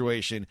Bosa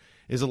situation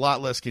is a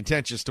lot less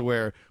contentious to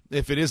where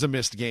if it is a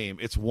missed game,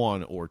 it's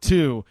 1 or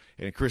 2.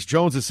 And in Chris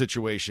Jones'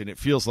 situation, it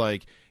feels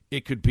like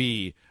it could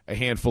be a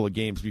handful of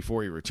games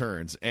before he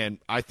returns. And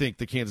I think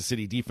the Kansas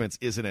City defense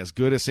isn't as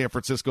good as San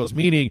Francisco's,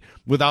 meaning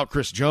without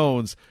Chris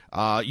Jones,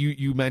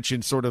 you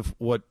mentioned sort of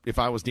what, if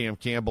I was Dan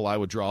Campbell, I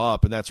would draw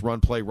up, and that's run,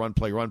 play,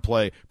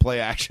 play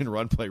action,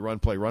 run,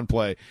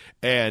 play,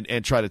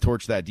 and try to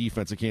torch that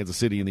defense of Kansas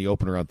City in the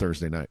opener on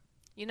Thursday night.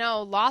 You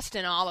know, lost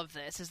in all of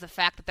this is the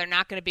fact that they're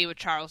not going to be with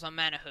Charles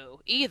Omenihu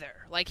either.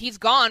 Like, he's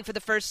gone for the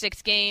first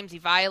 6 games. He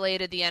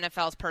violated the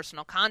NFL's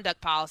personal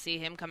conduct policy,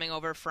 him coming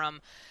over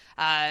from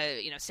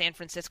San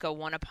Francisco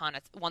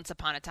once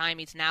upon a time.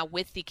 He's now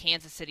with the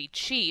Kansas City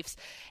Chiefs.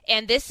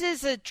 And this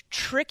is a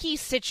tricky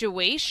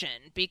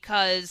situation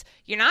because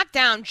you're not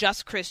down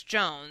just Chris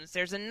Jones.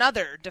 There's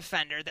another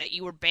defender that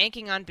you were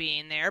banking on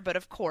being there. But,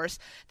 of course,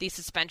 the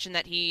suspension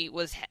that he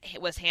was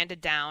handed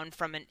down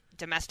from an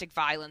domestic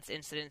violence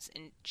incidents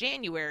in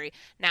January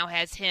now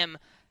has him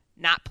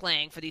not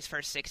playing for these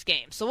first 6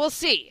 games. So we'll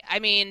see. I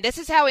mean, this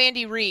is how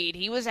Andy Reid,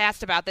 he was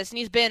asked about this, and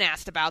he's been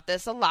asked about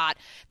this a lot.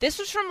 This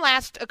was from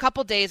a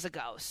couple days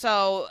ago.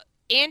 So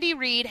Andy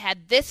Reid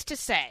had this to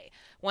say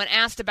when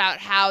asked about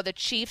how the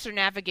Chiefs are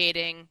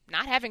navigating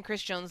not having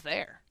Chris Jones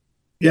there.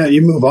 Yeah,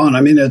 you move on.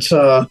 I mean, it's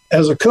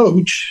as a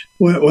coach,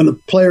 when the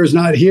player's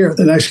not here,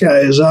 the next guy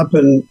is up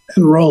and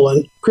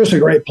rolling. Chris is a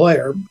great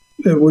player.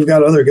 We've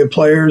got other good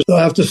players. They'll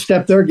have to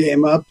step their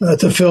game up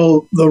to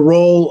fill the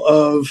role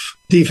of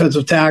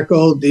defensive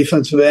tackle,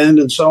 defensive end,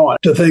 and so on.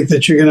 To think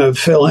that you're going to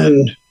fill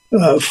in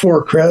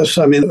for Chris,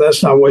 I mean,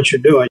 that's not what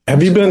you're doing.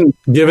 Have you been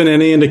given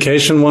any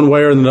indication one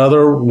way or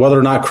another whether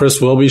or not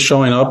Chris will be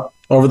showing up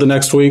over the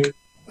next week?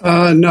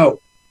 No.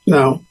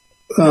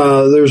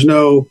 There's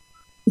no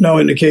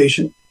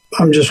indication.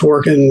 I'm just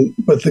working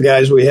with the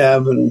guys we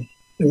have and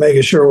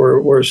making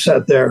sure we're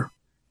set there.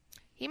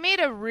 He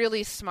made a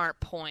really smart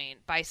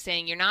point by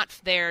saying you're not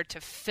there to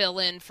fill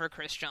in for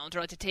Chris Jones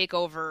or to take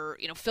over,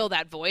 fill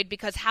that void,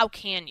 because how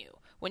can you?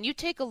 When you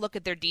take a look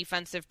at their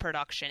defensive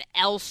production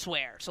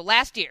elsewhere, so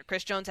last year,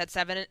 Chris Jones had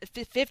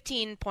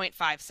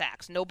 15.5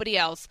 sacks. Nobody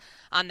else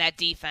on that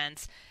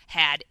defense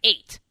had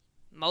 8.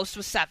 Most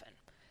was 7.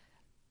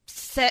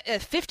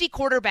 50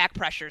 quarterback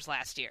pressures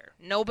last year.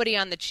 Nobody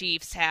on the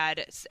Chiefs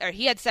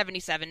he had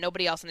 77.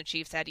 Nobody else on the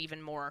Chiefs had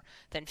even more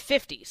than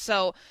 50.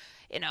 So,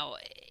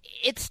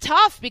 it's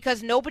tough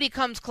because nobody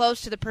comes close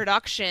to the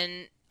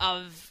production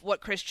of what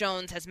Chris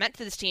Jones has meant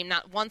to this team,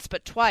 not once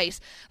but twice.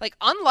 Like,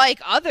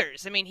 unlike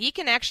others, I mean, he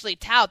can actually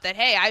tout that,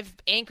 hey, I've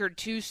anchored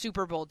 2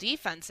 Super Bowl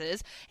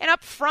defenses, and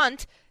up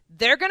front,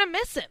 they're going to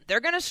miss him.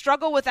 They're going to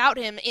struggle without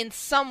him in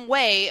some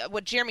way.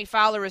 What Jeremy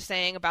Fowler was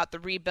saying about the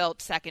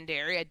rebuilt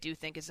secondary, I do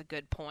think is a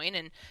good point,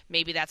 and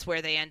maybe that's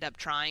where they end up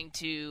trying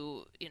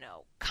to,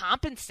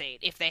 compensate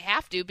if they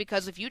have to,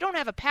 because if you don't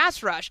have a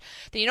pass rush,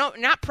 then you're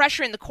not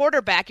pressuring the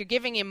quarterback. You're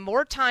giving him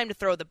more time to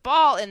throw the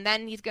ball, and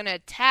then he's going to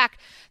attack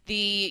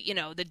the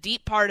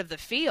deep part of the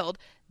field.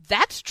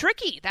 That's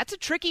tricky. That's a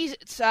tricky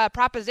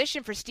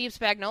proposition for Steve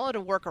Spagnuolo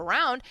to work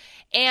around,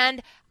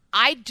 and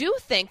I do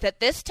think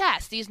that this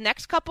test, these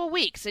next couple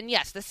weeks, and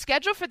yes, the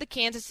schedule for the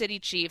Kansas City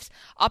Chiefs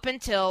up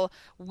until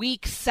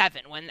week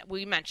 7, when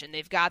we mentioned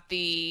they've got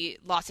the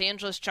Los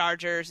Angeles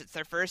Chargers. It's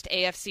their first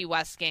AFC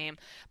West game,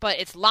 but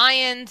it's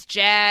Lions,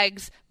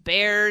 Jags,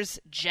 Bears,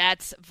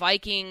 Jets,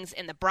 Vikings,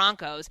 and the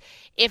Broncos.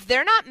 If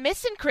they're not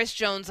missing Chris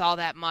Jones all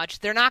that much,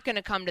 they're not going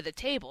to come to the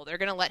table. They're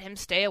going to let him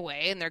stay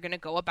away, and they're going to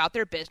go about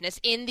their business.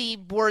 In the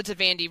words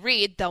of Andy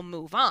Reid, they'll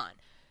move on.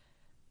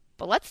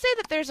 But let's say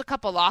that there's a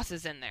couple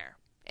losses in there.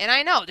 And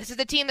I know this is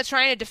the team that's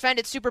trying to defend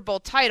its Super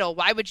Bowl title.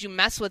 Why would you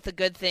mess with the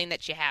good thing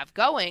that you have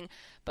going?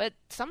 But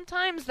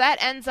sometimes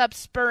that ends up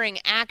spurring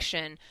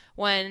action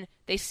when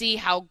they see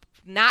how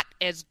not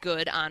as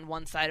good on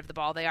one side of the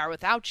ball they are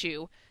without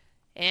you.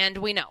 And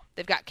we know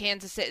they've got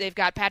Kansas City, they've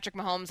got Patrick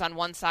Mahomes on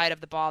one side of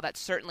the ball. That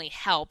certainly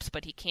helps,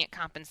 but he can't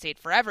compensate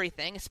for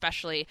everything,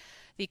 especially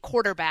the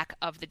quarterback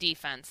of the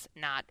defense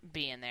not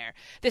being there.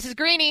 This is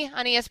Greeny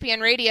on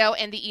ESPN Radio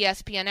and the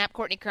ESPN app.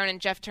 Courtney Kern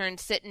and Jeff Turn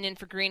sitting in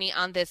for Greeny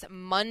on this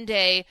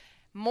Monday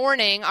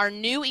morning. Our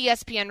new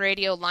ESPN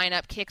Radio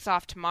lineup kicks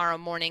off tomorrow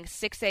morning,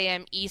 6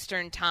 a.m.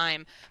 Eastern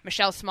Time.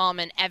 Michelle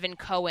Smallman, Evan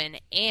Cohen,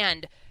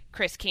 and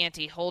Chris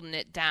Canty holding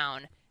it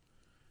down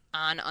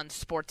on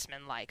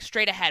Unsportsmanlike.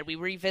 Straight ahead, we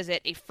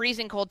revisit a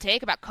freezing cold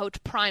take about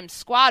Coach Prime's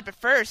squad. But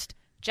first,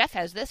 Jeff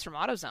has this from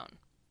AutoZone.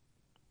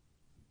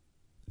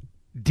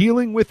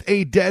 Dealing with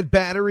a dead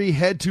battery?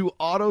 Head to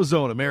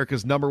AutoZone,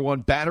 America's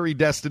 #1 battery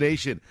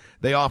destination.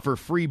 They offer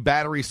free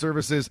battery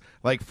services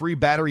like free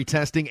battery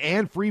testing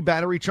and free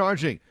battery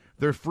charging.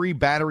 Their free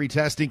battery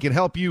testing can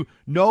help you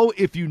know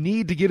if you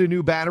need to get a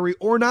new battery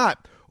or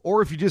not,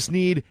 or if you just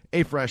need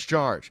a fresh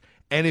charge.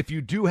 And if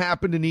you do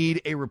happen to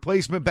need a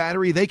replacement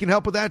battery, they can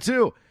help with that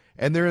too.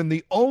 And they're in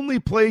the only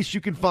place you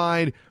can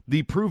find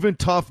the proven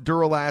tough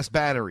Duralast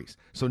batteries.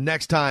 So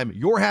next time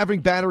you're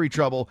having battery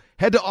trouble,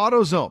 head to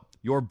AutoZone,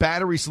 your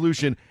battery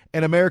solution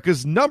and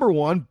America's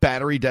 #1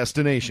 battery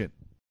destination.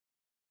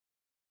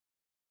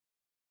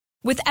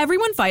 With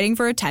everyone fighting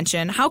for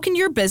attention, how can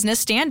your business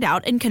stand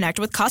out and connect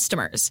with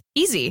customers?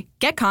 Easy.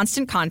 Get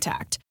Constant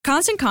Contact.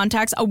 Constant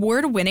Contact's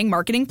award-winning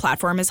marketing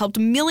platform has helped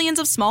millions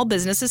of small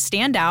businesses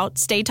stand out,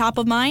 stay top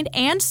of mind,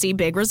 and see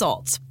big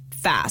results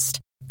fast.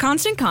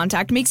 Constant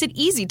Contact makes it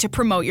easy to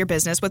promote your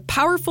business with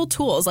powerful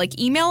tools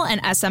like email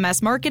and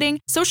SMS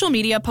marketing, social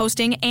media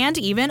posting, and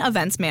even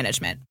events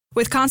management.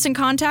 With Constant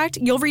Contact,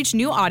 you'll reach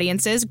new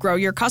audiences, grow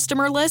your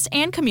customer list,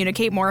 and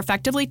communicate more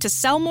effectively to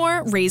sell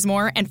more, raise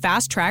more, and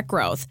fast-track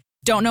growth.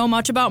 Don't know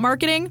much about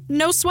marketing?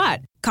 No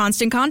sweat.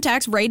 Constant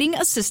Contact's writing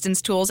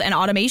assistance tools and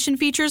automation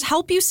features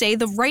help you say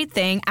the right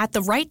thing at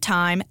the right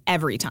time,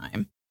 every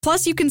time.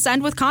 Plus, you can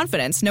send with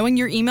confidence, knowing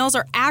your emails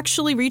are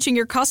actually reaching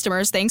your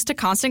customers thanks to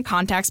Constant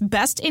Contact's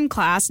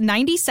best-in-class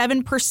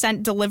 97%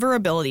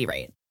 deliverability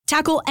rate.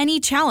 Tackle any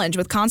challenge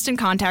with Constant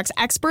Contact's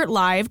expert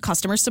live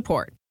customer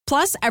support.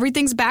 Plus,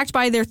 everything's backed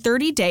by their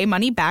 30-day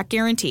money-back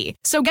guarantee.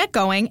 So get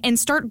going and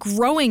start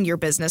growing your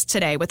business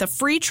today with a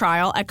free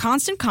trial at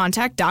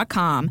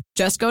ConstantContact.com.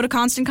 Just go to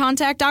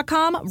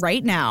ConstantContact.com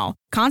right now.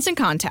 Constant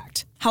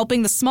Contact,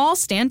 helping the small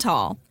stand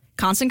tall.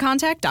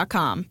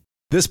 ConstantContact.com.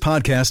 This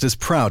podcast is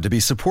proud to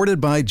be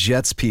supported by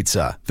Jets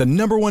Pizza, the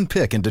 #1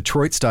 pick in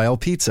Detroit-style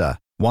pizza.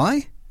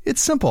 Why?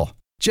 It's simple.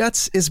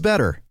 Jets is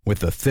better. With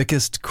the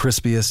thickest,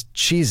 crispiest,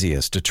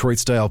 cheesiest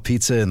Detroit-style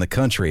pizza in the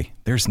country,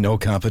 there's no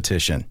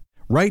competition.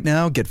 Right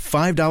now, get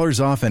 $5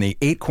 off any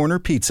 8-corner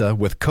pizza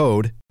with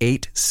code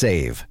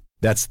 8SAVE.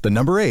 That's the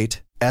number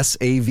 8,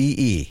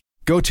 S-A-V-E.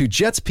 Go to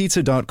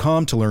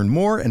jetspizza.com to learn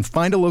more and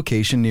find a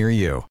location near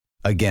you.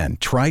 Again,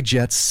 try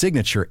Jet's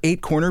signature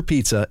 8-corner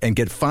pizza and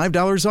get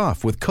 $5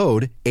 off with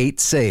code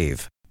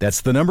 8SAVE.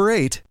 That's the number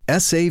 8,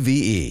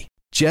 S-A-V-E.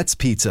 Jet's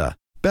Pizza.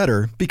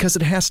 Better because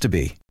it has to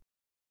be.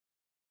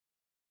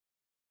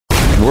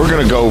 We're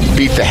going to go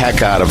beat the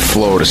heck out of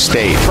Florida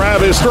State.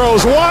 Travis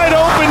throws wide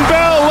open.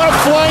 Bell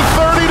left flank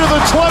 30 to the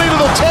 20 to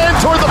the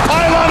 10 toward the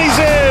pylon. He's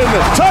in.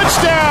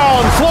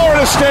 Touchdown,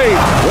 Florida State.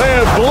 They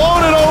have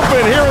blown it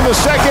open here in the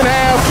second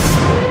half.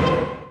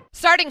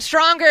 Starting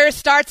Stronger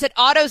starts at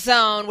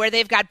AutoZone, where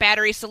they've got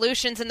battery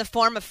solutions in the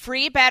form of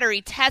free battery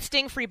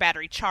testing, free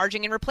battery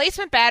charging, and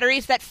replacement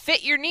batteries that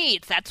fit your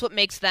needs. That's what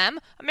makes them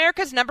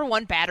America's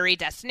 #1 battery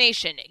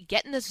destination.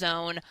 Get in the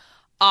zone.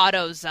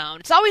 AutoZone.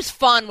 It's always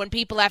fun when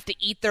people have to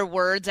eat their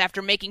words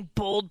after making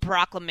bold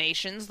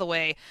proclamations the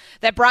way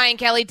that Brian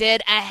Kelly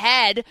did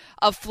ahead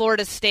of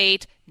Florida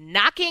State,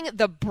 knocking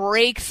the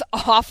brakes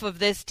off of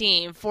this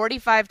team,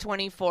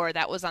 45-24.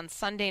 That was on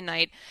Sunday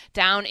night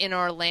down in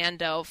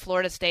Orlando.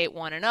 Florida State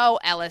 1-0,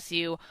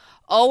 LSU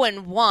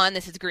 0-1.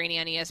 This is Greeny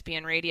on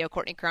ESPN Radio.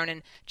 Courtney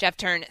Cronin, Jeff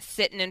Turn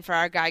sitting in for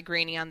our guy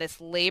Greeny on this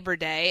Labor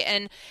Day,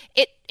 and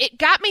it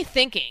got me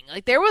thinking.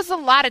 Like there were a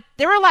lot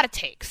of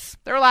takes.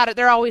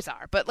 There always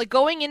are. But like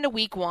going into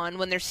week 1,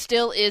 when there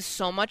still is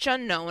so much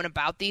unknown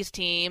about these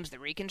teams, the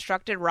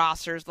reconstructed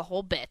rosters, the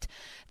whole bit,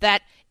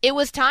 that it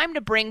was time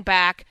to bring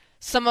back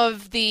some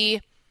of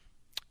the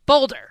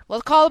bolder,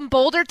 let's call them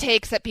bolder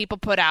takes that people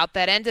put out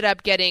that ended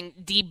up getting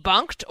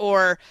debunked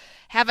or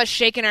have us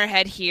shaking our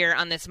head here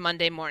on this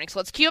Monday morning. So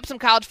let's cue up some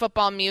college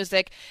football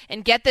music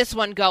and get this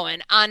one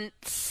going. On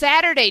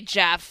Saturday,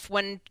 Jeff,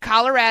 when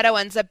Colorado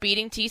ends up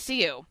beating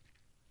TCU,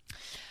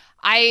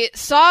 I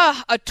saw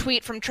a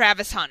tweet from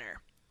Travis Hunter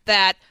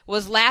that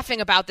was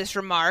laughing about this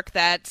remark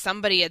that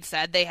somebody had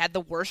said they had the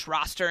worst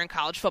roster in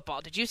college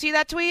football. Did you see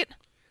that tweet?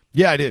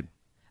 Yeah, I did.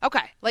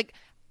 Okay.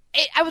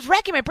 I was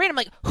racking my brain. I'm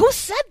like, who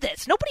said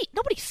this?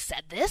 Nobody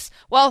said this.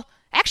 Well,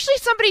 actually,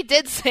 somebody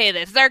did say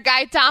this. Our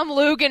guy Tom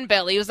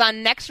Luganbill, he was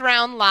on Next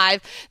Round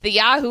Live, the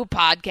Yahoo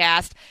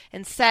podcast,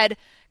 and said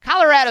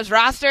Colorado's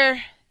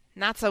roster,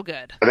 not so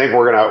good. I think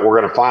we're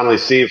gonna finally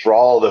see, for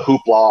all the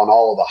hoopla and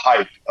all of the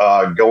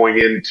hype going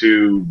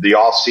into the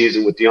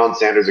offseason with Deion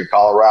Sanders in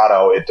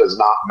Colorado, it does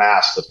not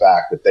mask the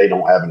fact that they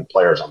don't have any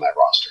players on that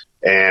roster.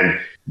 And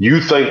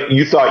you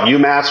thought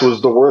UMass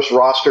was the worst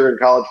roster in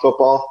college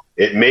football?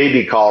 It may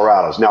be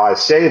Colorado's. Now, I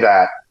say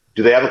that.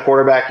 Do they have a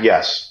quarterback?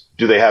 Yes.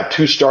 Do they have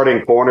 2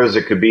 starting corners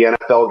that could be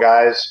NFL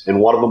guys and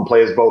one of them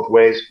plays both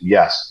ways?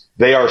 Yes.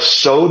 They are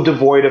so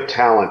devoid of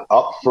talent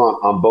up front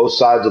on both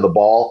sides of the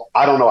ball.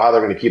 I don't know how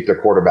they're going to keep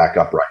their quarterback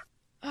upright.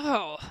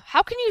 Oh,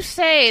 how can you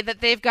say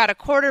that they've got a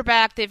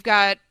quarterback, they've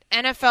got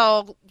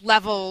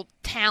NFL-level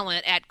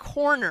talent at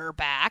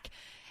cornerback,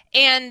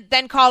 and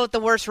then call it the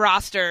worst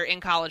roster in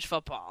college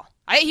football?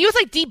 He was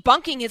like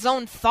debunking his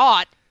own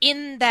thought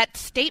in that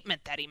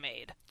statement that he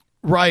made.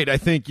 Right. I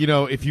think,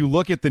 if you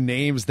look at the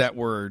names that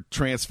were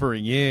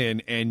transferring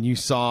in and you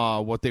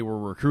saw what they were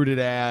recruited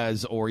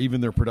as or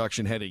even their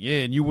production heading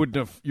in, you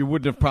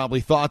wouldn't have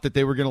probably thought that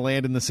they were going to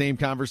land in the same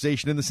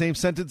conversation in the same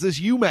sentence as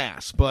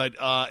UMass. But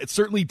it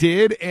certainly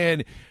did.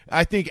 And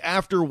I think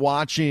after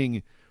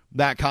watching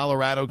that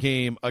Colorado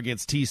game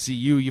against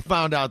TCU, you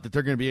found out that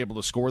they're going to be able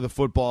to score the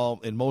football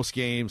in most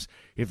games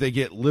if they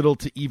get little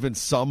to even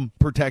some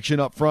protection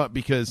up front,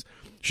 because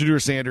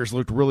Shedeur Sanders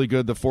looked really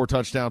good, the 4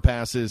 touchdown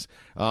passes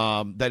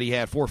that he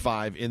had, 4 or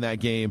 5 in that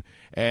game.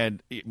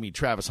 And,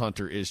 Travis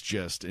Hunter is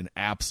just an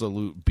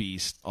absolute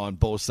beast on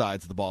both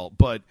sides of the ball.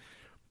 But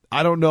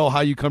I don't know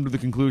how you come to the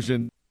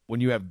conclusion when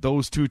you have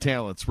those two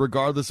talents,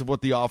 regardless of what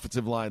the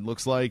offensive line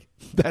looks like,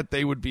 that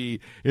they would be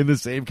in the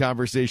same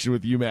conversation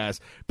with UMass.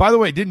 By the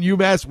way, didn't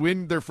UMass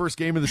win their first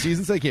game of the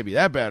season? So they can't be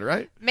that bad,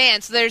 right?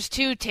 Man, so there's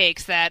two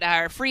takes that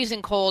are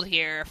freezing cold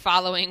here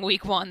following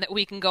week one that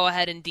we can go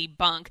ahead and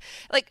debunk.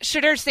 Like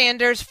Shedeur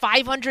Sanders,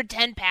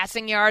 510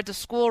 passing yards, a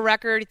school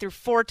record, he threw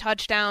 4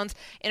 touchdowns,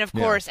 and of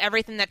course,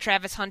 everything that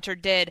Travis Hunter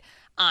did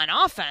on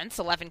offense,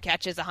 11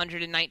 catches,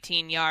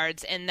 119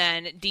 yards, and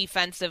then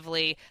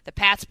defensively, the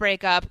pass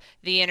breakup,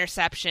 the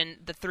interception,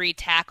 the 3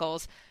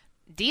 tackles.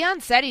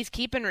 Deion said he's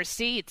keeping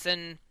receipts,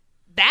 and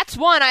that's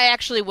one I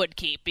actually would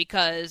keep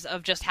because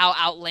of just how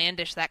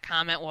outlandish that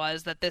comment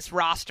was, that this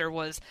roster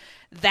was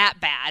that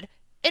bad.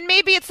 And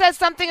maybe it says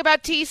something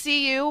about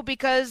TCU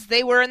because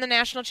they were in the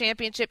national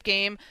championship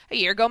game a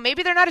year ago.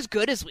 Maybe they're not as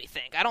good as we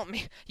think. I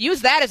don't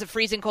use that as a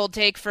freezing cold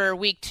take for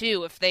week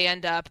 2 if they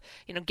end up,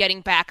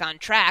 getting back on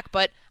track.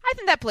 But I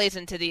think that plays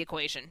into the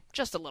equation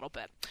just a little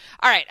bit.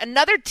 All right,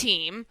 another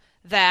team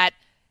that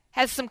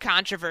has some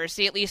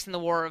controversy, at least in the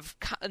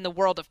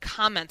world of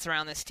comments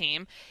around this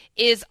team,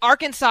 is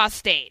Arkansas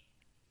State.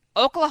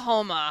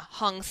 Oklahoma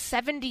hung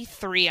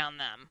 73 on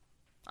them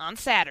on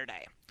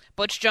Saturday.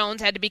 Butch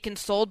Jones had to be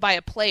consoled by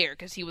a player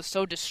because he was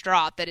so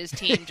distraught that his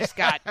team just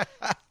got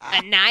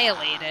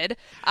annihilated.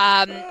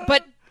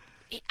 But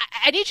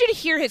I need you to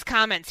hear his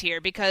comments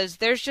here because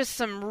there's just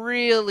some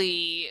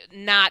really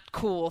not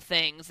cool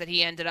things that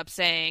he ended up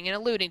saying and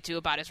alluding to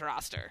about his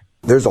roster.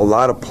 There's a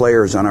lot of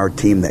players on our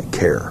team that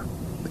care,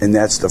 and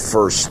that's the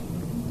first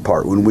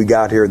part. When we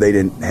got here, we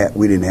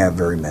didn't have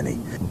very many.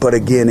 But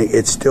again,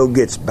 it still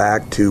gets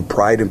back to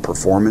pride in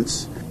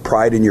performance,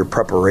 pride in your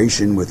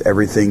preparation with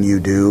everything you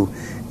do.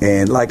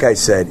 And like I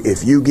said,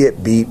 if you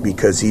get beat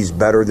because he's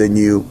better than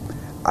you,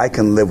 I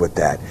can live with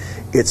that.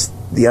 It's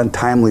the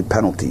untimely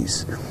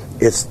penalties.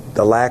 It's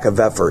the lack of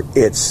effort.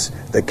 It's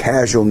the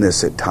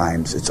casualness at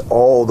times. It's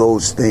all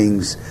those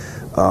things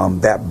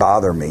that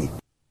bother me.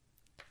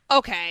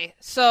 Okay,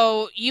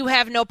 so you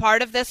have no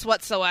part of this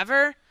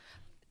whatsoever?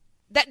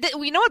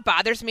 You know what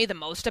bothers me the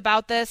most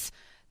about this?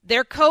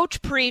 Their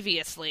coach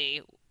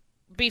previously,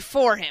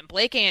 before him,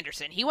 Blake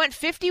Anderson, he went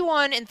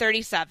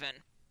 51-37.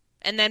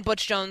 And then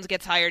Butch Jones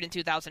gets hired in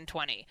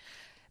 2020.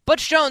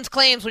 Butch Jones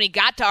claims when he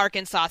got to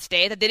Arkansas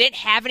State that they didn't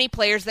have any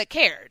players that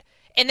cared.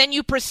 And then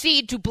you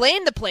proceed to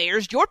blame the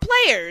players, your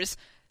players,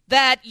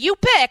 that you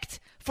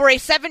picked for a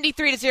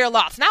 73-0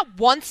 loss. Not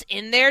once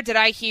in there did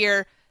I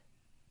hear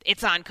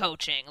it's on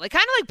coaching. Kind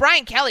of like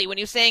Brian Kelly when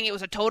he was saying it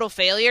was a total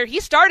failure.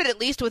 He started at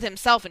least with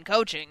himself in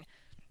coaching.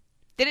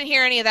 Didn't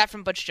hear any of that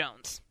from Butch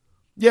Jones.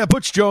 Yeah,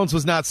 Butch Jones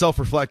was not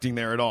self-reflecting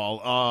there at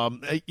all.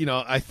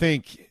 I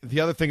think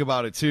the other thing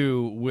about it,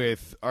 too,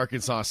 with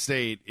Arkansas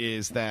State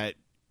is that,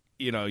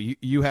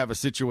 you have a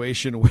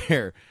situation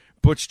where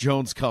Butch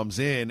Jones comes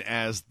in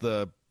as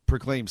the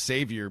proclaimed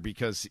savior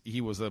because he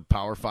was a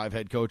Power 5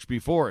 head coach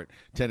before it,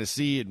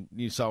 Tennessee, and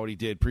you saw what he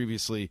did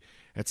previously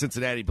at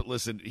Cincinnati. But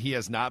listen, he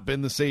has not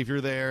been the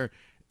savior there.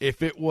 If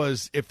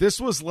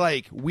this was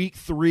like week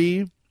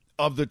 3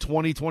 of the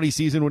 2020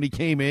 season when he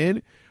came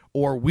in,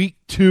 or week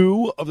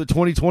 2 of the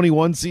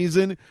 2021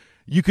 season,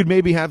 you could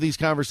maybe have these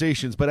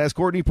conversations. But as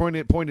Courtney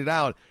pointed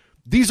out,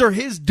 these are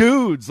his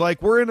dudes.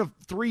 We're in a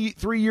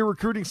three-year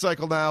recruiting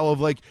cycle now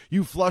of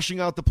you flushing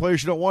out the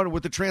players you don't want.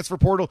 With the transfer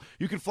portal,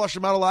 you can flush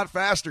them out a lot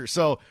faster.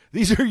 So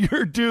these are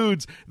your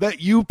dudes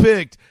that you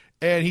picked.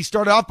 And he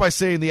started off by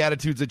saying the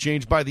attitudes had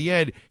changed. By the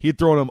end, he had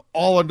thrown them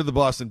all under the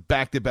bus and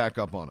backed it back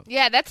up on him.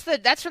 Yeah, that's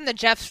from the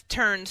Jeff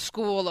Turn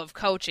School of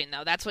Coaching,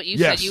 though. That's what you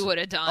said you would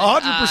have done.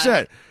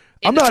 100%.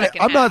 I'm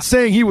not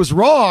saying he was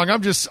wrong.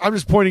 I'm just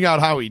pointing out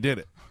how he did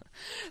it.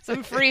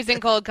 Some freezing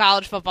cold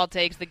college football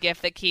takes, the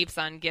gift that keeps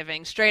on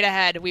giving. Straight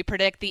ahead, we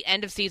predict the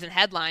end of season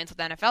headlines with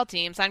NFL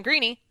teams on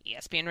Greeny,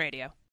 ESPN Radio.